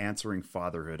 by the way, answering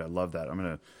fatherhood. I love that. I'm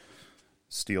going to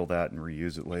steal that and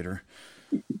reuse it later.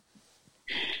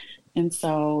 And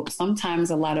so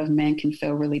sometimes a lot of men can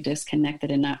feel really disconnected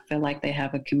and not feel like they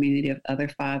have a community of other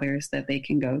fathers that they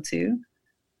can go to.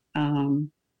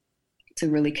 to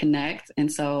really connect.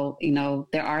 And so,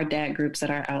 there are dad groups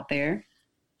that are out there.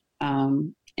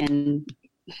 And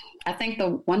I think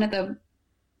one of the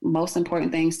most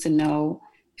important things to know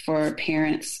for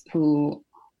parents who,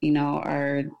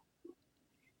 are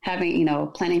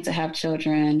having, planning to have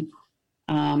children,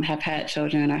 have had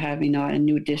children, or have,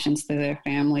 new additions to their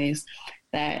families,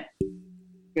 that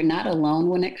you're not alone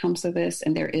when it comes to this,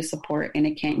 and there is support, and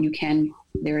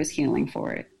there is healing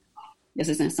for it. This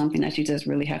isn't something that you just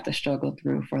really have to struggle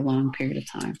through for a long period of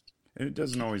time. And it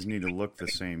doesn't always need to look the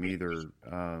same either.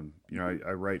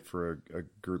 I write for a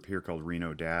group here called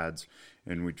Reno Dads,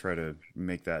 and we try to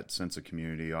make that sense of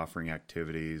community, offering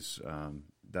activities,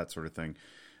 that sort of thing.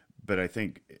 But I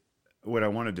think what I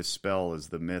want to dispel is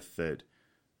the myth that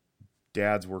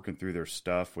dads working through their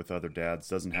stuff with other dads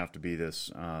doesn't have to be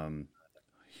this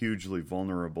hugely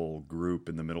vulnerable group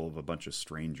in the middle of a bunch of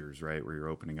strangers, right? Where you're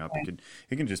opening up. Right.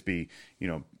 It can just be,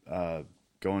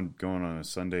 going on a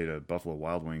Sunday to Buffalo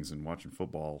Wild Wings and watching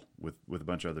football with a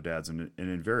bunch of other dads, and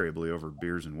invariably over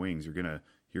beers and wings, you're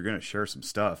gonna share some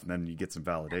stuff, and then you get some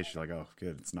validation. Like, oh,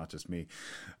 good, it's not just me.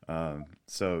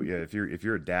 So yeah, if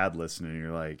you're a dad listening, and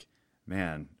you're like,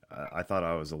 man, I thought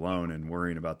I was alone and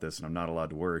worrying about this, and I'm not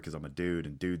allowed to worry because I'm a dude,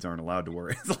 and dudes aren't allowed to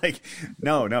worry. It's like,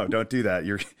 no, don't do that.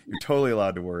 You're totally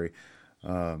allowed to worry.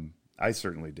 I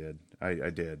certainly did.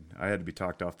 I did. I had to be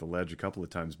talked off the ledge a couple of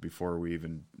times before we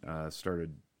even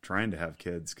started trying to have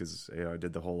kids, because I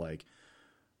did the whole like,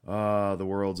 the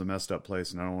world's a messed up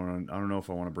place, and I don't know if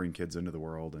I want to bring kids into the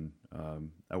world. And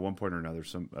at one point or another,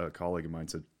 a colleague of mine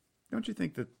said, "Don't you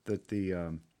think that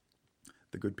the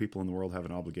good people in the world have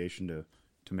an obligation to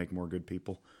make more good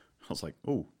people?" I was like,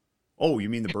 oh, you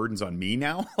mean the burden's on me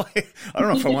now? I don't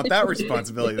know if I want that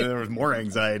responsibility. Then there was more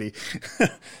anxiety.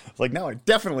 It's like, no, I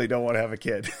definitely don't want to have a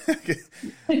kid.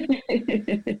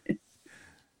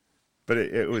 But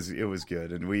it was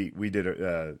good, and we did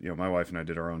my wife and I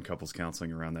did our own couples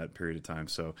counseling around that period of time.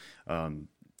 So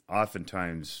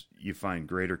oftentimes you find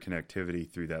greater connectivity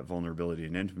through that vulnerability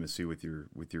and intimacy with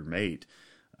your mate.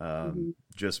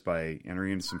 Just by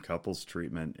entering into some couples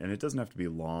treatment. And it doesn't have to be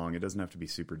long. It doesn't have to be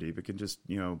super deep. It can just,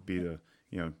 be to,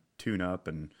 tune up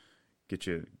and get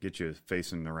you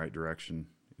facing the right direction.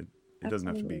 It doesn't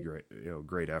have to be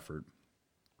great effort.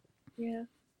 Yeah.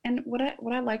 And what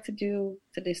I like to do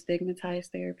to destigmatize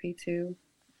therapy too,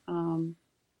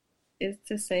 is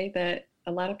to say that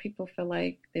a lot of people feel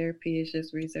like therapy is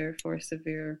just reserved for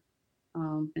severe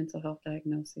mental health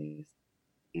diagnoses.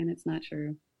 And it's not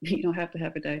true. You don't have to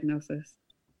have a diagnosis,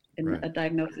 and right. A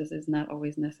diagnosis is not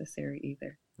always necessary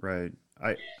either. Right.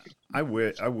 I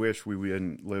wish we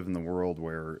wouldn't live in the world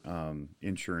where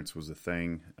insurance was a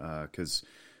thing, because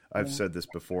I've said this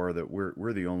before, that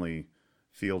we're the only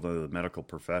field of the medical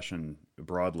profession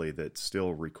broadly that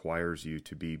still requires you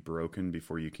to be broken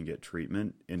before you can get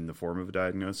treatment in the form of a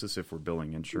diagnosis. If we're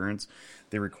billing insurance,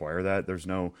 they require that. There's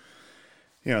no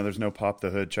pop the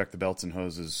hood, check the belts and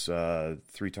hoses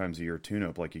 3 times a year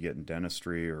tune-up like you get in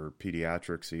dentistry or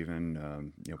pediatrics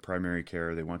even. Primary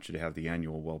care, they want you to have the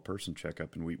annual well-person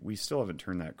checkup. And we still haven't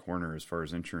turned that corner as far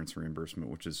as insurance reimbursement,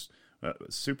 which is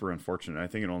super unfortunate. I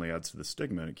think it only adds to the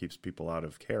stigma, and it keeps people out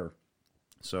of care.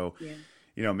 So,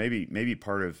 maybe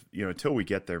part of, until we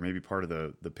get there, maybe part of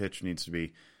the pitch needs to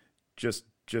be just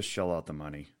shell out the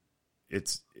money.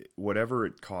 It's whatever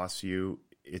it costs you.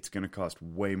 It's going to cost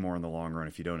way more in the long run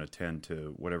if you don't attend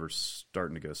to whatever's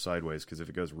starting to go sideways. Because if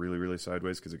it goes really, really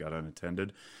sideways because it got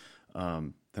unattended,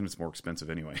 then it's more expensive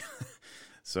anyway.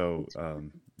 So,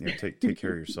 take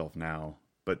care of yourself now.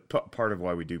 But part of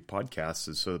why we do podcasts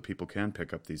is so that people can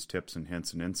pick up these tips and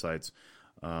hints and insights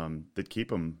that keep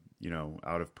them,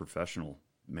 out of professional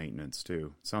maintenance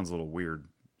too. It sounds a little weird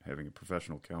having a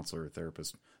professional counselor or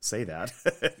therapist say that.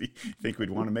 You think we'd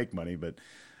want to make money, but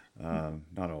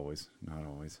not always.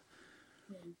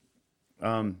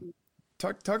 Talk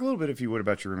a little bit, if you would,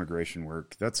 about your immigration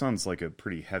work. That sounds like a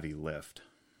pretty heavy lift.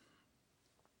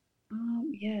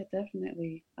 Yeah,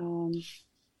 definitely.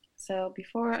 So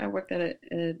before, I worked at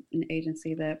an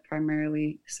agency that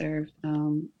primarily served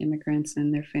immigrants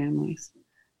and their families.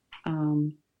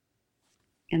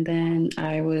 And then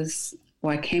I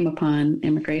came upon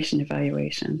immigration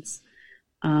evaluations.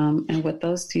 And what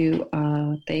those do,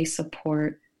 they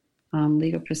support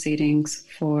legal proceedings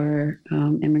for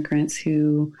immigrants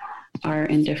who are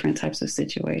in different types of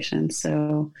situations.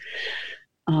 So,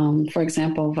 for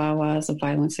example, VAWA is a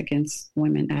Violence Against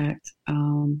Women Act.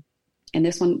 And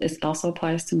this also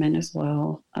applies to men as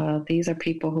well. These are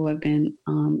people who have been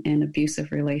in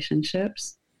abusive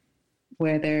relationships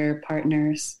where their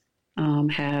partners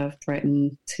have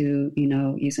threatened to, you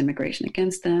know, use immigration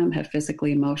against them, have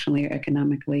physically, emotionally, or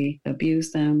economically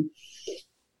abused them.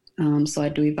 So I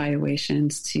do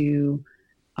evaluations to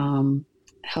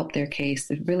help their case.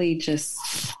 It really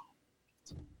just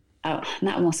not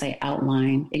I won't say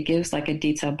outline. It gives like a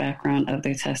detailed background of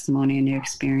their testimony and their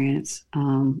experience.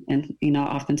 And you know,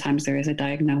 oftentimes there is a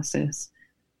diagnosis,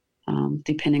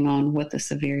 depending on what the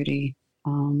severity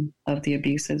of the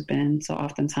abuse has been. So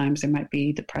oftentimes there might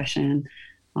be depression,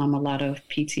 a lot of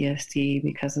PTSD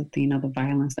because of the, you know, the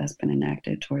violence that's been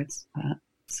enacted towards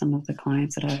some of the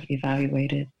clients that I've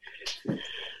evaluated.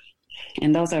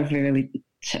 And those are very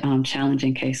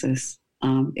challenging cases.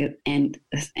 And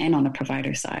on the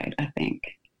provider side, I think.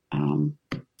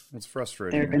 It's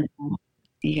frustrating.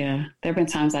 There have been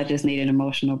times I just need an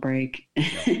emotional break.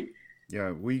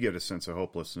 Yeah, we get a sense of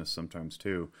hopelessness sometimes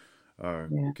too.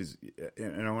 And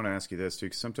I want to ask you this too,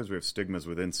 because sometimes we have stigmas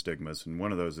within stigmas, and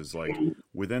one of those is like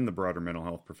within the broader mental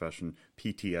health profession,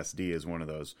 PTSD is one of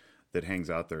those that hangs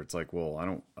out there. It's like, well, I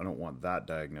don't want that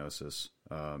diagnosis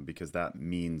because that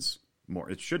means more.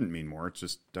 It shouldn't mean more. It's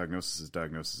just diagnosis is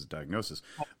diagnosis is diagnosis.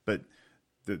 But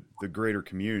the greater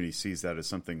community sees that as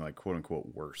something like quote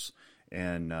unquote worse.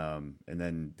 And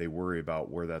then they worry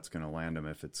about where that's going to land them,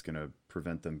 if it's going to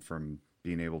prevent them from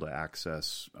being able to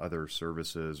access other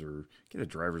services or get a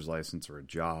driver's license or a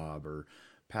job or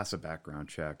pass a background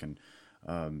check. And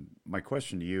my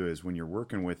question to you is, when you're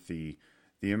working with the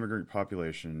immigrant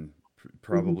population,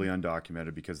 probably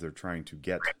undocumented because they're trying to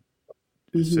get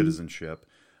citizenship,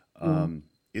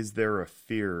 is there a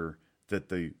fear that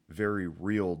the very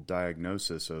real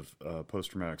diagnosis of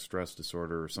post-traumatic stress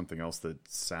disorder or something else that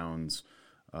sounds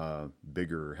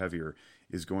bigger or heavier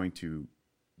is going to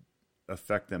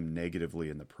affect them negatively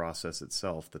in the process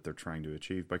itself that they're trying to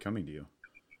achieve by coming to you?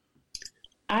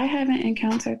 I haven't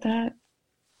encountered that.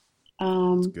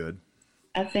 That's good.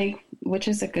 I think, which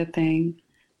is a good thing.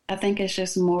 I think it's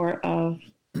just more of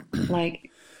like,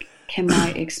 can my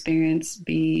experience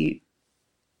be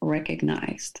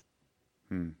recognized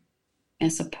and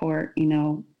support, you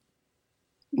know,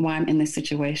 why I'm in the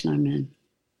situation I'm in.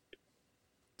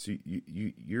 So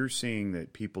you're seeing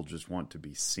that people just want to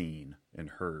be seen and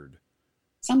heard.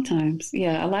 Sometimes,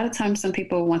 yeah. A lot of times, some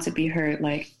people want to be heard.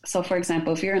 Like, so for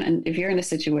example, if you're in a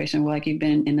situation where like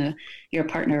you're a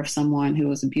partner of someone who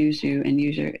has abused you and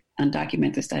used your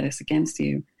undocumented status against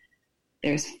you,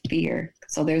 there's fear.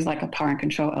 So there's like a power and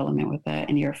control element with that,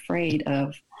 and you're afraid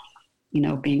of, you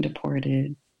know, being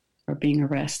deported or being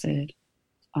arrested,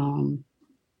 and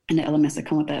the elements that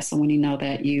come with that. So when you know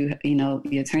that you know,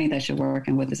 the attorney that you're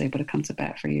working with is able to come to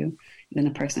bat for you, then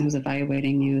the person who's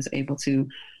evaluating you is able to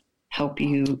help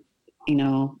you, you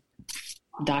know,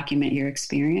 document your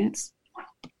experience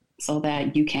so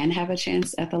that you can have a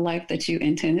chance at the life that you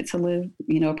intended to live,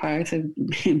 you know, prior to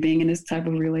being in this type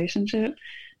of relationship.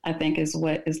 I think is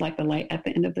what is like the light at the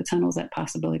end of the tunnel, is that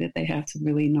possibility that they have to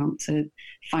really to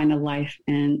find a life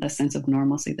and a sense of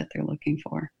normalcy that they're looking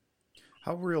for.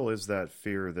 How real is that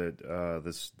fear that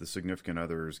the significant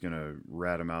other is going to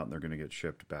rat them out and they're going to get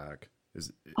shipped back?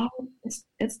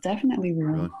 It's definitely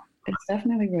real. Really? It's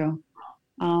definitely real.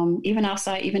 Even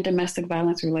outside, even domestic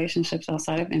violence relationships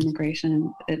outside of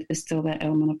immigration, it is still that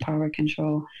element of power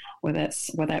control where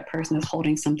that person is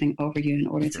holding something over you in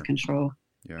order to control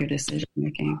your decision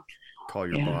making. Call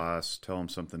your boss, tell them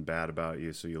something bad about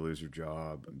you so you lose your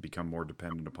job, become more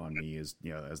dependent upon me as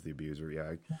the abuser.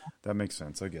 Yeah, that makes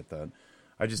sense. I get that.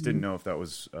 I just didn't know if that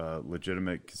was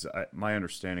legitimate, because my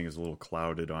understanding is a little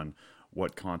clouded on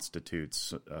what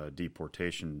constitutes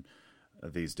deportation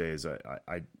these days.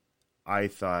 I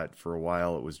thought for a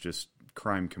while it was just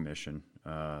crime commission,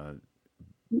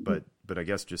 but I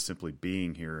guess just simply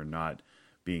being here and not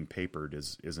being papered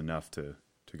is enough to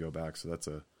go back. So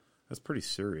that's pretty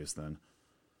serious then.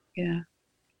 Yeah.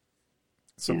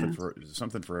 Something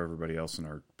for everybody else in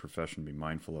our profession to be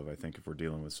mindful of. I think if we're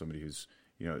dealing with somebody who's,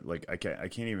 you know, like I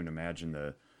can't even imagine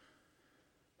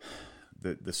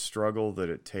the struggle that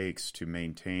it takes to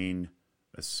maintain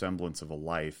a semblance of a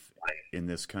life in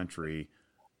this country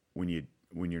when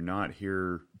you're not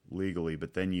here legally,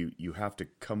 but then you have to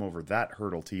come over that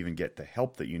hurdle to even get the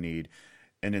help that you need.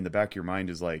 And in the back of your mind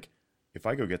is like, if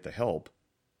I go get the help,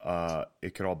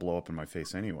 it could all blow up in my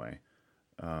face anyway.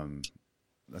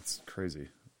 That's crazy.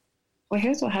 Well,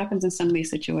 here's what happens in some of these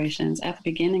situations. At the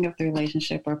beginning of the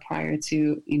relationship or prior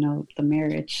to, you know, the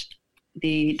marriage,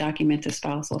 the documented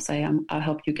spouse will say, I'll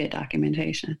help you get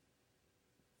documentation.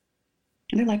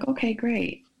 And they're like, okay,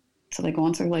 great. So they go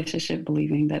into a relationship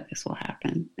believing that this will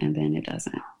happen, and then it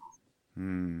doesn't.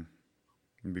 And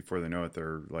before they know it,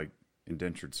 they're like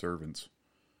indentured servants.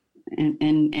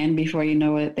 And before you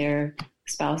know it, their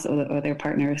spouse or their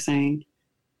partner is saying,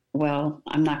 well,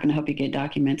 I'm not going to help you get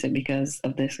documented because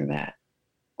of this or that.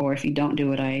 Or if I don't do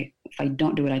what I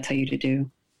tell you to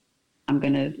do, I'm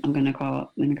gonna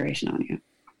call immigration on you.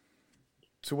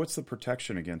 So what's the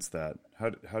protection against that?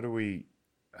 How do we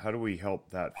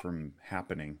help that from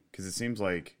happening? Because it seems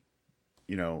like,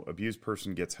 abused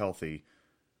person gets healthy,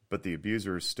 but the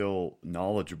abuser is still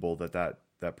knowledgeable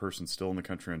that person's still in the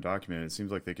country undocumented. It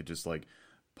seems like they could just like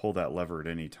pull that lever at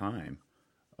any time.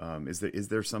 Is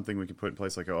there something we can put in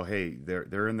place like, oh, hey,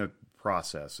 they're in the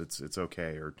process. It's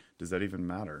okay, or does that even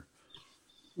matter?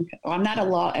 Okay. Well, I'm not a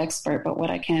law expert, but what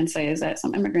I can say is that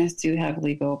some immigrants do have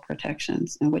legal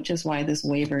protections, and which is why this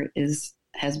waiver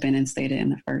has been instated in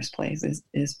the first place.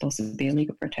 Is supposed to be a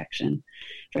legal protection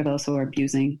for those who are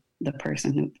abusing the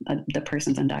person's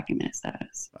undocumented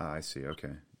status. I see.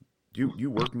 Okay. Do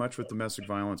you work much with domestic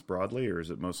violence broadly, or is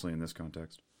it mostly in this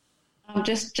context?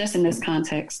 Just in this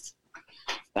context.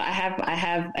 But I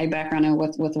have a background in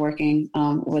with working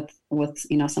with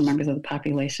some members of the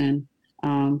population.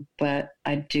 But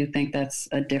I do think that's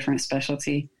a different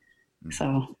specialty.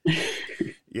 So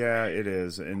yeah, it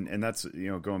is. And that's,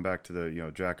 going back to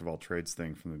the, jack of all trades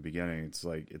thing from the beginning, it's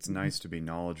like, it's nice to be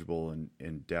knowledgeable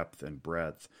in depth and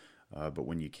breadth. But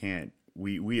when you can't,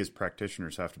 we as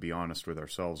practitioners have to be honest with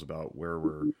ourselves about where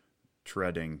we're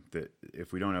treading, that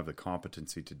if we don't have the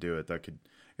competency to do it,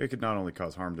 it could not only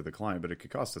cause harm to the client, but it could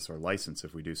cost us our license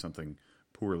if we do something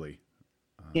poorly.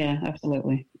 Yeah,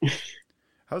 absolutely.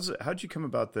 How'd you come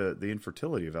about the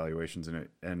infertility evaluations in it,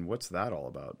 and what's that all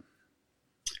about?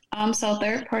 So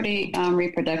third-party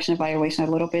reproduction evaluation are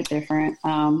a little bit different.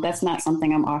 That's not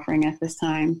something I'm offering at this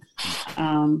time,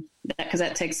 because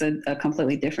that takes a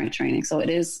completely different training. So it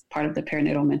is part of the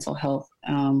perinatal mental health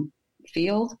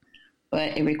field,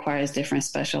 but it requires different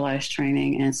specialized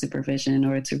training and supervision in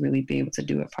order to really be able to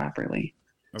do it properly.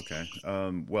 Okay.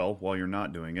 Well, while you're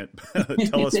not doing it,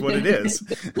 tell us what it is.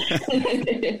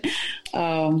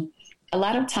 A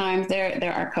lot of times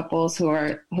there are couples who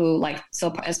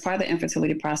as part of the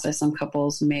infertility process, some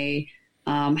couples may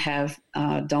have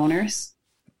donors,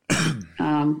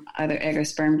 either egg or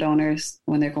sperm donors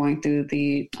when they're going through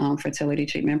the fertility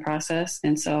treatment process.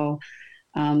 And so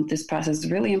this process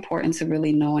is really important to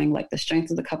really knowing like the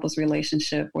strength of the couple's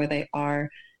relationship, where they are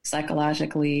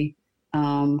psychologically,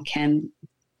 will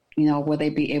they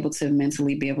be able to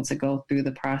mentally be able to go through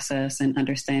the process, and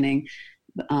understanding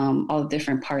all the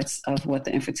different parts of what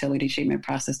the infertility treatment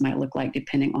process might look like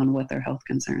depending on what their health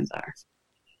concerns are.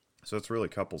 So it's really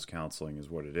couples counseling is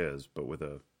what it is, but with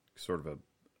a sort of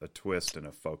a twist and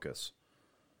a focus.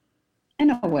 In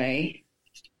a way,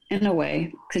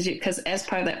 because as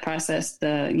part of that process,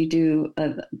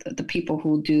 the people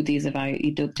who do these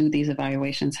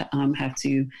evaluations have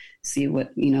to see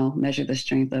what, measure the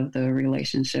strength of the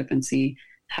relationship and see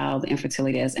how the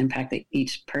infertility has impacted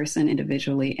each person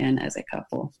individually and as a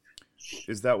couple.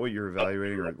 Is that what you're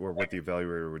evaluating, or what the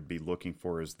evaluator would be looking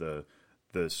for is the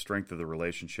strength of the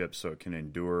relationship so it can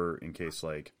endure in case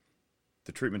like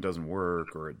the treatment doesn't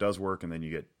work, or it does work and then you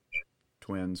get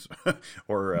twins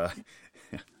or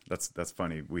that's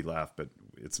funny. We laugh, but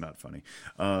it's not funny.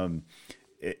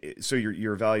 So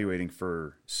you're evaluating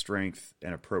for strength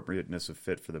and appropriateness of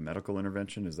fit for the medical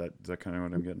intervention. Is that kind of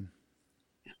what I'm getting?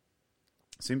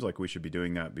 Seems like we should be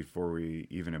doing that before we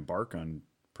even embark on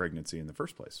pregnancy in the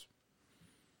first place.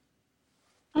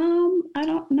 I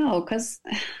don't know, because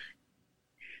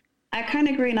I kind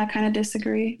of agree and I kind of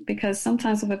disagree, because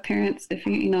sometimes with a parent,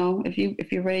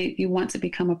 if you're ready, you want to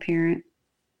become a parent.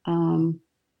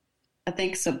 I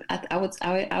think so.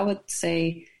 I would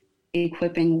say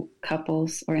equipping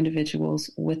couples or individuals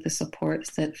with the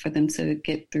supports that for them to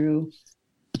get through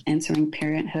entering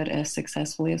parenthood as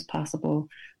successfully as possible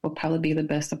will probably be the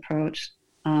best approach,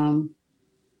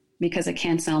 because it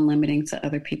can sound limiting to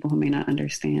other people who may not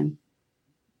understand.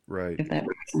 Right. If that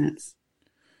makes sense.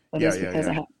 But just because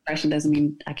I have depression doesn't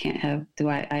mean I can't have.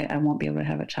 I won't be able to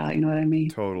have a child. You know what I mean?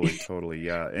 Totally.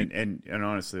 Yeah. And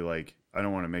honestly, like, I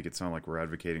don't want to make it sound like we're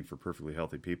advocating for perfectly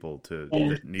healthy people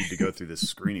that need to go through this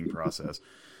screening process,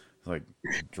 like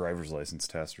driver's license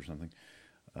test or something.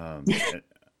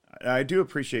 I do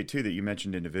appreciate too that you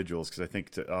mentioned individuals, because I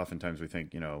think oftentimes we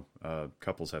think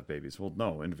couples have babies. Well,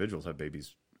 no, individuals have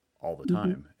babies all the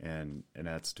time, and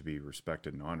that's to be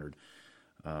respected and honored.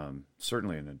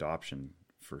 Certainly an adoption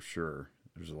for sure.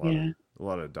 There's a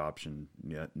lot of adoption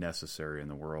necessary in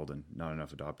the world, and not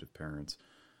enough adoptive parents,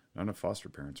 not enough foster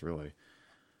parents, really.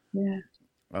 Yeah.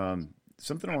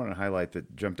 Something I want to highlight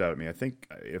that jumped out at me. I think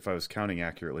if I was counting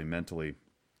accurately mentally,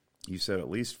 you said at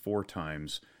least 4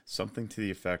 times something to the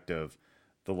effect of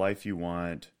the life you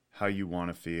want, how you want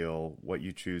to feel, what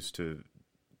you choose to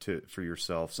for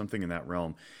yourself, something in that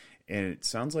realm. And it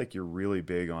sounds like you're really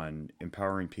big on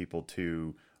empowering people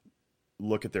to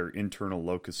look at their internal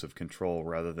locus of control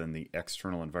rather than the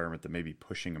external environment that may be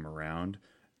pushing them around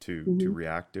to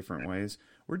react different ways.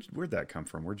 Where'd that come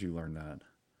from? Where'd you learn that?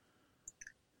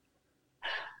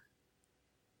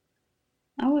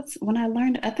 When I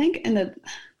learned, I think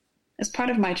as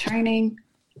part of my training,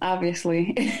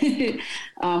 obviously,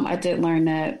 I did learn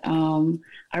that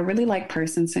I really like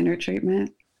person-centered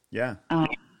treatment. Yeah.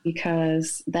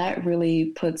 Because that really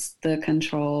puts the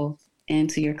control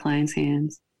into your client's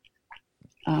hands.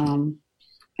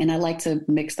 And I like to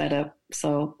mix that up.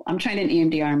 So I'm trained in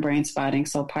EMDR and brain spotting.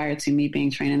 So prior to me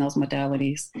being trained in those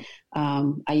modalities,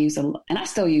 I use and I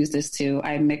still use this too.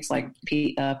 I mix like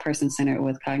person-centered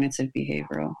with cognitive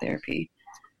behavioral therapy.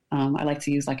 I like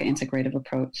to use like an integrative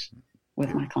approach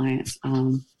with my clients.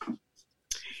 And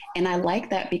I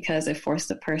like that because it forced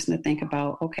the person to think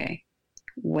about, okay,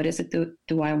 what is it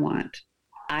do I want?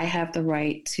 I have the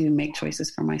right to make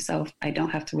choices for myself. I don't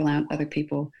have to rely on other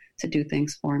people to do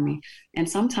things for me. And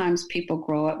sometimes people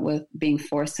grow up with being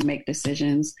forced to make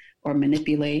decisions or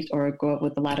manipulate, or grow up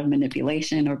with a lot of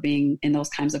manipulation or being in those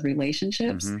kinds of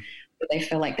relationships where they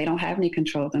feel like they don't have any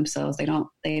control of themselves. They don't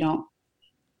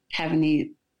have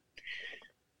any,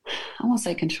 I won't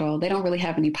say control. They don't really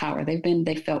have any power.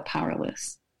 They felt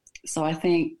powerless. So I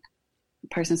think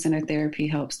person-centered therapy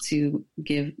helps to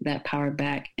give that power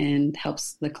back and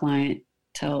helps the client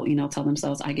tell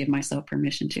themselves, I give myself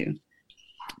permission to.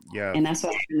 Yeah. And that's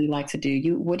what I really like to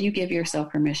do. What do you give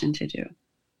yourself permission to do?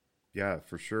 Yeah,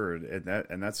 for sure. And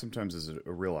that sometimes is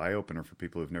a real eye opener for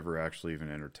people who've never actually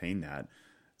even entertained that.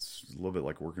 It's a little bit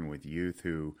like working with youth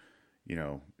who,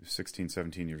 16,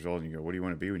 17 years old, and you go, what do you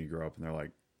want to be when you grow up? And they're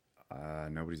like,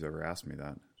 nobody's ever asked me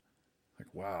that.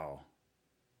 Like, wow,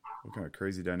 what kind of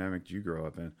crazy dynamic did you grow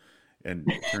up in? And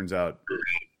it turns out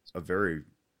a very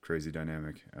crazy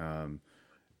dynamic.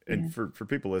 And for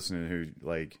people listening who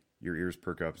like your ears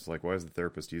perk up, it's like, why is the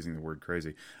therapist using the word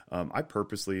crazy? I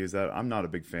purposely use that. I'm not a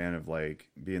big fan of like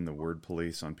being the word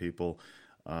police on people.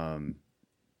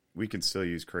 We can still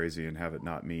use crazy and have it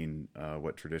not mean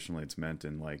what traditionally it's meant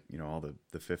in, like, all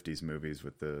the 50s movies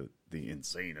with the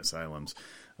insane asylums.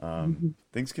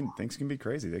 Things can be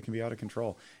crazy. They can be out of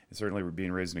control. And certainly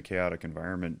being raised in a chaotic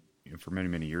environment for many,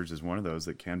 many years is one of those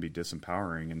that can be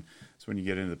disempowering. And so when you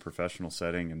get into the professional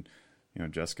setting and,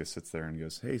 Jessica sits there and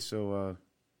goes, hey, so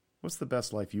what's the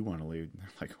best life you want to lead? And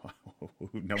they're like, wow,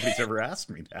 nobody's ever asked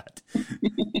me that.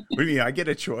 What do you mean, I get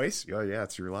a choice? Oh, yeah,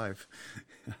 it's your life.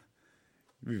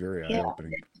 It'd be very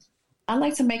eye-opening. I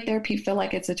like to make therapy feel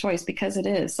like it's a choice, because it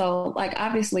is. So, like,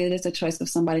 obviously it is a choice if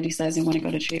somebody decides they want to go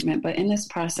to treatment. But in this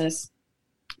process,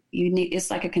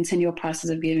 it's like a continual process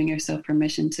of giving yourself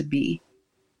permission to be.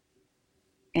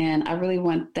 And I really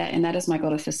want that. And that is my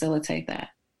goal, to facilitate that.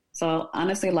 So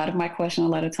honestly, a lot of my question a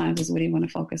lot of times is, what do you want to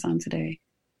focus on today?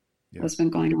 Yeah. What's been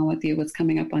going on with you? What's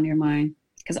coming up on your mind?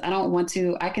 Because I don't want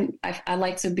to, I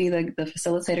like to be the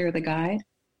facilitator or the guide.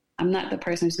 I'm not the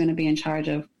person who's going to be in charge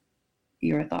of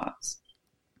your thoughts.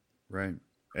 Right.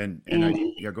 And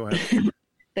go ahead.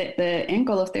 The end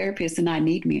goal of therapy is to not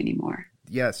need me anymore.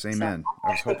 Yes, amen. So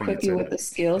I was hoping to equip you with the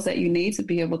skills that you need to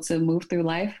be able to move through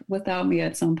life without me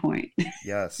at some point.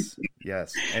 Yes.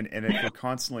 And if we're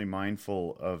constantly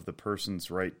mindful of the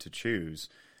person's right to choose,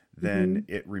 then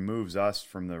it removes us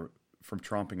from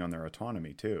tromping on their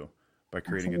autonomy too, by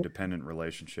creating a dependent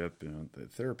relationship. The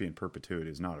therapy in perpetuity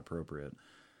is not appropriate.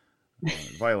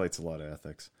 It violates a lot of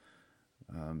ethics.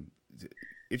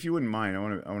 If you wouldn't mind, I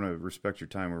want to respect your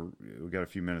time. We've got a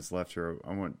few minutes left here.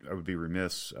 I would be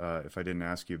remiss if I didn't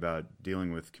ask you about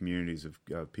dealing with communities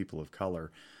of people of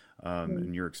color,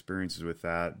 and your experiences with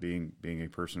that, being a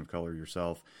person of color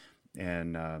yourself,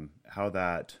 and how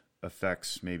that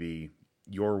affects maybe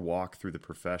your walk through the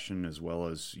profession as well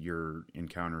as your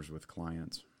encounters with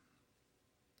clients.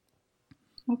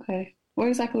 Okay. Where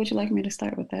exactly would you like me to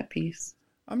start with that piece?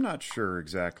 I'm not sure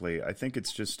exactly. I think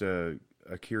it's just a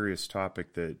curious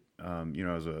topic that,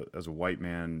 as a white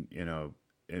man,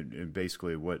 and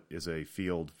basically what is a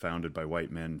field founded by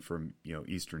white men from,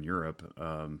 Eastern Europe,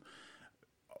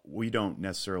 we don't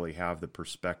necessarily have the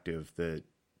perspective that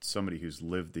somebody who's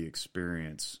lived the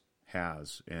experience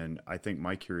has. And I think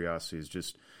my curiosity is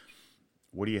just,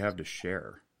 what do you have to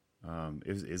share?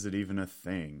 Is it even a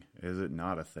thing? Is it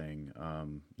not a thing?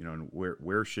 And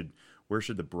where should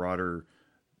the broader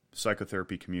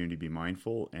psychotherapy community be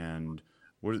mindful, and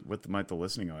what might the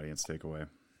listening audience take away?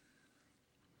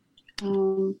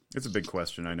 It's a big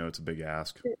question. I know it's a big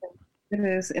ask. It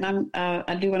is, and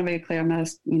I do want to make it clear, I'm not,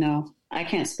 I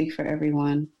can't speak for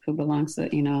everyone who belongs to,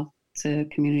 to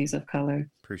communities of color or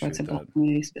Appreciate to Black that.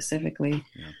 communities specifically.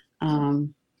 Yeah.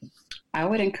 Um, I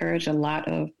would encourage a lot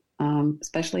of,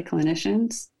 especially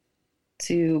clinicians,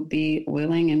 to be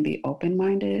willing and be open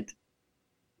minded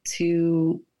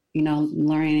to,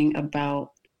 learning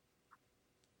about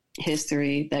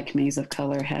history that communities of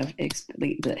color have,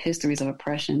 the histories of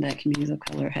oppression that communities of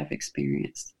color have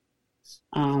experienced.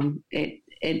 And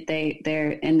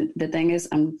the thing is,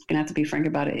 I'm gonna have to be frank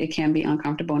about it. It can be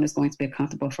uncomfortable, and it's going to be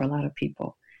uncomfortable for a lot of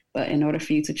people. But in order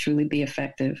for you to truly be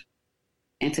effective,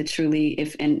 and to truly,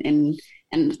 and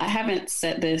I haven't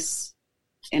said this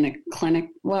in a clinic,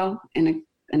 well, in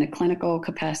a clinical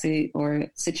capacity or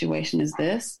situation is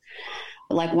this.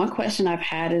 But like one question I've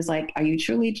had is like, are you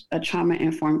truly a trauma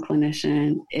informed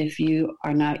clinician if you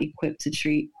are not equipped to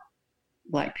treat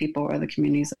Black people or the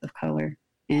communities of color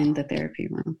in the therapy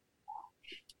room?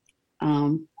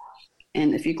 And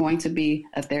if you're going to be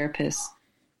a therapist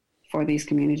for these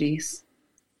communities,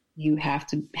 you have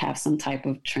to have some type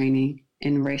of training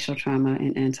in racial trauma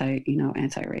and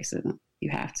anti-racism.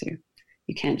 You have to.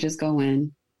 You can't just go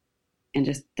in and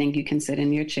just think you can sit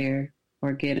in your chair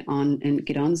or get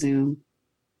on Zoom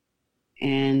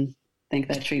and think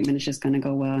that treatment is just going to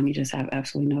go well, and you just have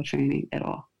absolutely no training at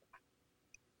all.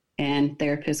 And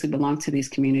therapists who belong to these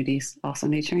communities also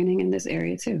need training in this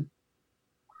area too.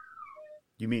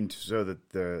 You mean so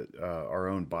that our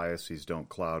own biases don't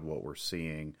cloud what we're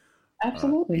seeing,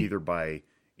 Absolutely. either by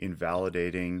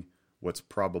invalidating what's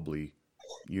probably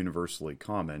universally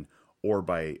common or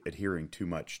by adhering too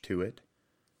much to it?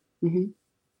 Mm-hmm.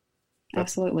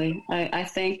 Absolutely. I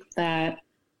think that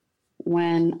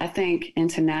I think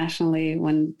internationally,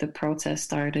 when the protests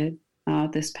started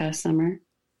this past summer,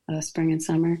 spring and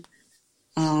summer,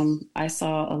 I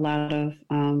saw a lot of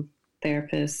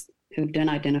therapists who didn't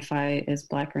identify as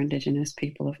Black or Indigenous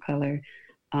people of color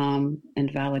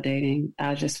invalidating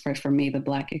just for me the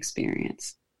Black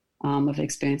experience of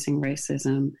experiencing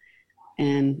racism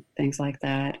and things like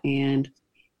that. And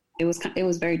it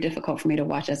was very difficult for me to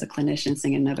watch as a clinician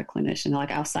seeing another clinician, like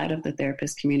outside of the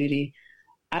therapist community.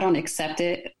 I don't accept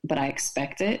it, but I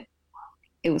expect it.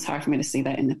 It was hard for me to see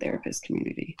that in the therapist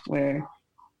community, where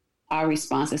our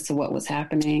responses to what was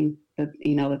happening,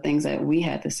 the things that we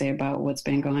had to say about what's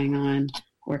been going on,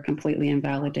 were completely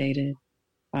invalidated.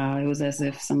 It was as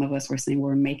if some of us were saying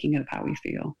we're making up how we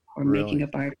feel, or making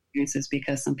up our experiences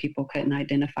because some people couldn't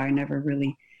identify, never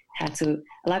really had to.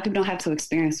 A lot of people don't have to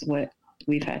experience what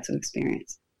we've had to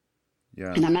experience.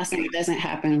 Yeah. And I'm not saying it doesn't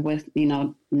happen with,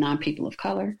 non-people of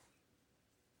color,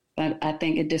 but I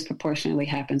think it disproportionately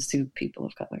happens to people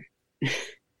of color.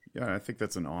 Yeah, I think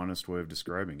that's an honest way of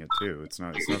describing it too. It's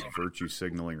not virtue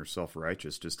signaling or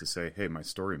self-righteous just to say, "Hey, my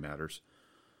story matters."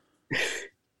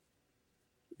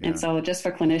 Yeah. And so, just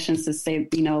for clinicians to say,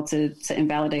 to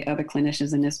invalidate other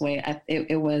clinicians in this way,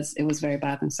 it was very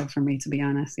bothersome for me, to be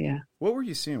honest. Yeah. What were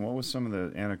you seeing? What was some of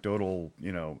the anecdotal,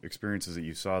 experiences that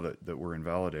you saw that were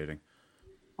invalidating?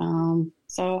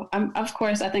 So, of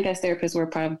course, I think as therapists, we're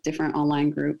part of different online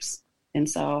groups, and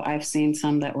so I've seen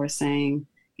some that were saying,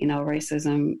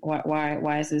 racism.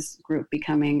 Why is this group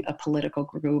becoming a political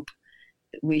group?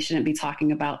 We shouldn't be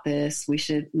talking about this. We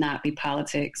should not be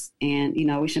politics. And,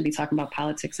 we shouldn't be talking about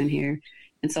politics in here.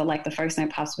 And so like the first thing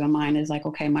that pops to my mind is like,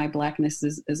 okay, my Blackness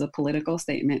is a political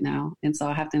statement now. And so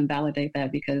I have to invalidate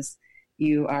that because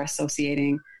you are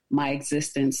associating my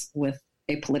existence with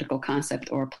a political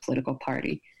concept or a political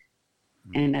party.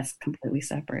 Mm-hmm. And that's completely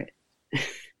separate.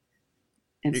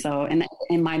 And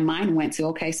my mind went to,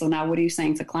 okay, so now what are you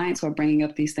saying to clients who are bringing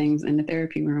up these things in the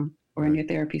therapy room or in your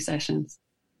therapy sessions?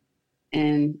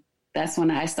 And that's when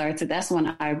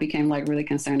I became like really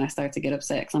concerned. I started to get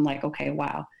upset because I'm like, okay,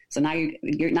 wow. So now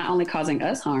you're not only causing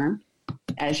us harm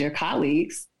as your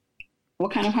colleagues,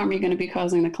 what kind of harm are you going to be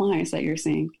causing the clients that you're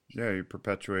seeing? Yeah, you're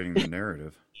perpetuating the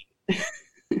narrative.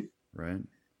 Right?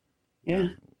 Yeah.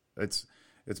 It's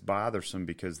bothersome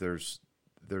because there's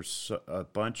a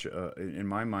bunch in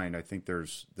my mind. I think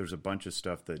there's a bunch of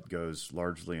stuff that goes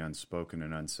largely unspoken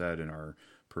and unsaid in our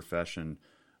profession.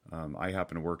 I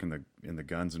happen to work in the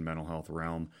guns and mental health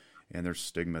realm, and there's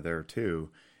stigma there too.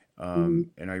 And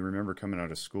I remember coming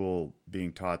out of school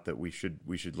being taught that we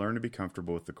should learn to be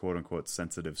comfortable with the quote unquote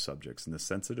sensitive subjects, and the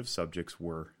sensitive subjects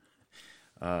were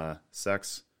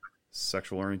sex,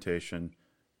 sexual orientation,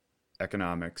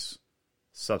 economics,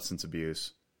 substance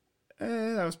abuse.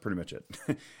 That was pretty much it.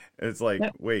 It's like,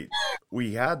 wait,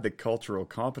 we had the cultural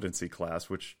competency class,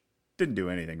 which didn't do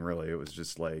anything really. It was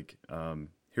just like,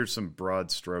 here's some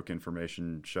broad stroke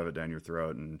information, shove it down your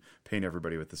throat and paint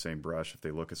everybody with the same brush if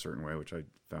they look a certain way, which I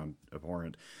found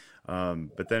abhorrent.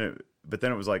 But then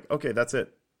it was like, okay, that's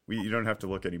it. You don't have to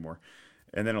look anymore.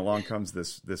 And then along comes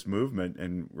this movement,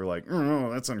 and we're like,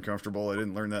 oh, that's uncomfortable. I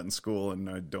didn't learn that in school, and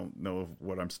I don't know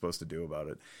what I'm supposed to do about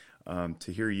it.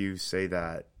 To hear you say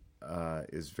that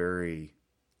is very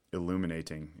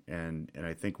illuminating, and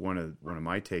I think one of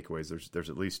my takeaways, there's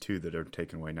at least two that are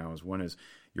taken away now. Is one is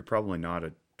you're probably not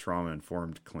a trauma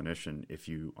informed clinician if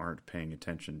you aren't paying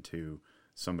attention to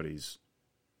somebody's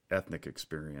ethnic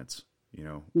experience.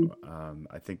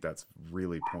 I think that's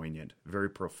really poignant, very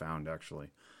profound, actually.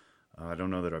 I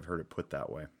don't know that I've heard it put that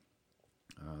way.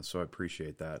 So I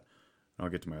appreciate that. I'll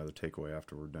get to my other takeaway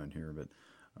after we're done here, but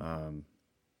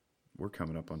we're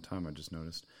coming up on time, I just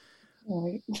noticed. All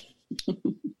right.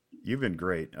 You've been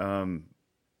great. So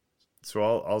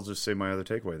I'll just say my other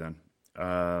takeaway then.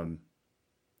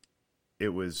 It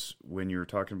was when you were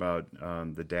talking about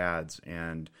the dads,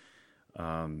 and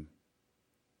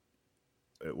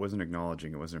it wasn't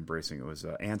acknowledging, it wasn't embracing, it was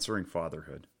answering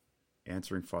fatherhood.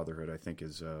 Answering fatherhood, I think,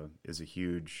 is a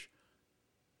huge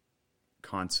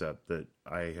concept that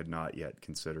I had not yet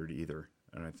considered either,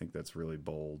 and I think that's really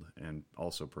bold and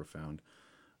also profound.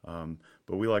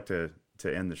 But we like to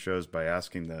end the shows by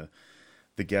asking the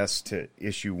guests to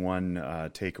issue one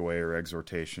takeaway or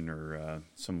exhortation or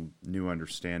some new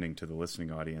understanding to the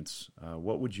listening audience.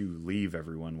 What would you leave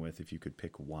everyone with if you could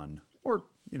pick one, or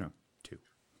two?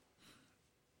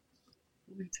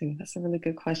 Too. That's a really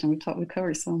good question. We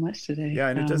covered so much today. Yeah,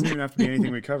 and it doesn't even have to be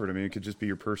anything we covered. I mean, it could just be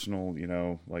your personal,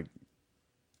 like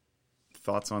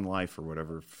thoughts on life or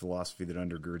whatever philosophy that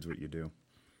undergirds what you do.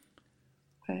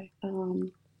 Okay. I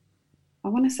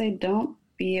want to say, don't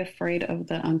be afraid of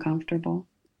the uncomfortable.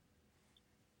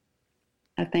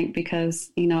 I think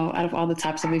because, out of all the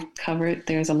topics that we've covered,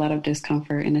 there's a lot of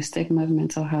discomfort and the stigma of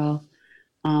mental health.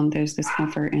 There's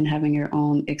discomfort in having your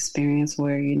own experience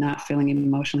where you're not feeling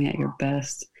emotionally at your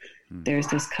best. There's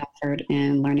discomfort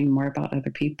in learning more about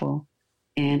other people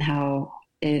and how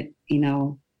it,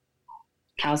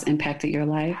 how it's impacted your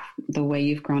life, the way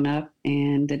you've grown up,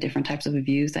 and the different types of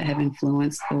views that have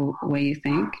influenced the way you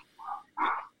think.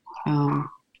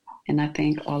 And I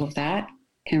think all of that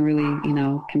can really,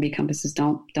 can be compasses.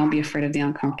 Don't be afraid of the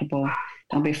uncomfortable.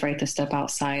 Don't be afraid to step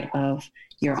outside of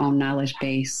your own knowledge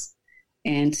base,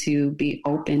 and to be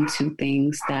open to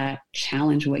things that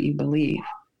challenge what you believe.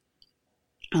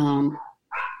 I'm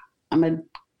in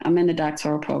the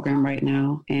doctoral program right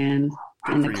now, and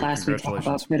in the class we talk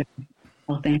about critical.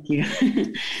 Oh, thank you.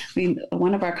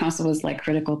 One of our concepts was like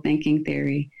critical thinking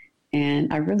theory,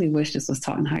 and I really wish this was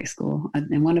taught in high school.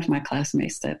 And one of my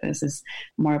classmates said this is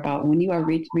more about when you are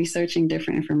researching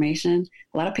different information.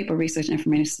 A lot of people research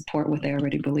information to support what they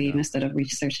already believe instead of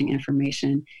researching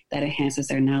information that enhances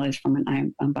their knowledge from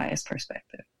an unbiased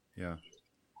perspective. Yeah.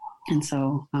 And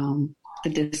so the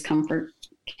discomfort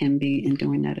can be in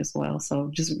doing that as well.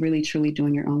 So just really, truly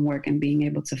doing your own work and being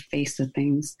able to face the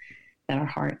things that are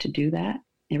hard to do that.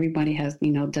 Everybody has,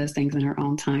 does things in her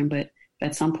own time, but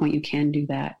at some point you can do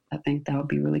that. I think that would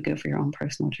be really good for your own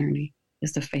personal journey,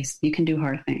 is to face, you can do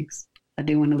hard things. I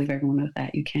do want to leave everyone with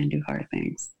that. You can do hard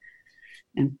things.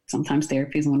 And sometimes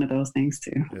therapy is one of those things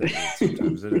too.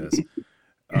 Sometimes it is.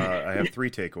 I have 3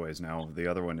 takeaways now. The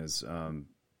other one is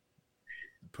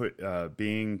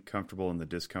being comfortable in the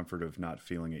discomfort of not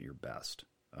feeling at your best.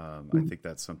 I think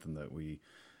that's something that we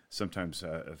sometimes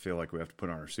feel like we have to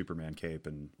put on our Superman cape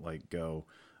and go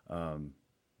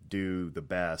do the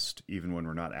best even when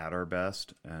we're not at our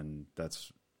best, and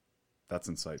that's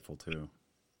insightful too.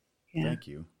 Yeah.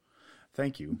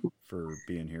 Thank you for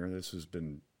being here. This has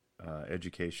been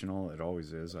educational. It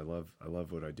always is. I love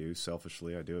what I do.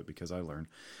 Selfishly, I do it because I learn,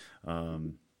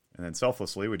 and then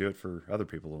selflessly, we do it for other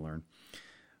people to learn.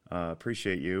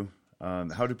 Appreciate you.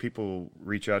 How do people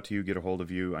reach out to you, get a hold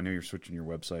of you? I know you're switching your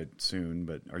website soon,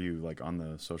 but are you on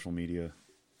the social media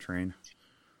train?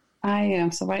 I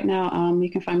am. So right now,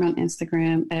 you can find me on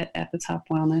Instagram at the top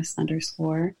wellness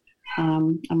 _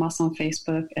 I'm also on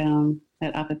Facebook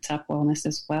at the top wellness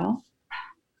as well.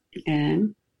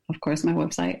 And of course, my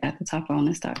website at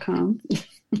thetopwellness.com.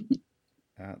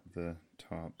 At the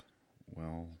top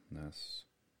wellness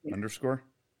 _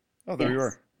 Oh, there you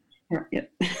are.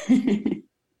 Yep.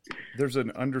 There's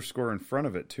an underscore in front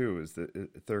of it too. Is the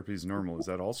therapy is normal? Is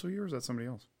that also you, or is that somebody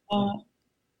else?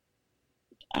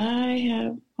 I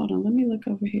have. Hold on. Let me look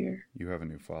over here. You have a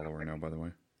new follower now, by the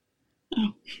way.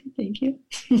 Oh, thank you.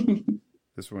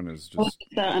 This one is just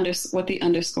with the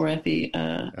underscore at the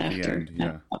after. The end.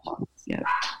 Yeah. Yeah.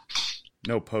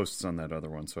 No posts on that other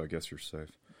one, so I guess you're safe.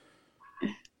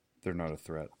 They're not a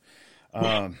threat.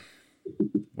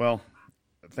 Well,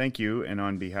 thank you. And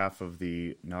on behalf of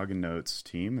the Noggin Notes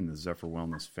team and the Zephyr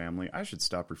Wellness family, I should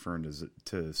stop referring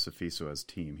to Safiso as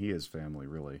team. He is family,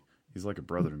 really. He's like a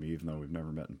brother to me, even though we've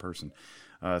never met in person.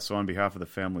 So on behalf of the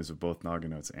families of both Noggin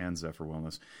Notes and Zephyr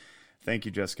Wellness, thank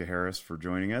you, Jessica Harris, for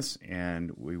joining us,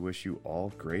 and we wish you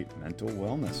all great mental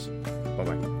wellness.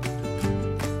 Bye-bye.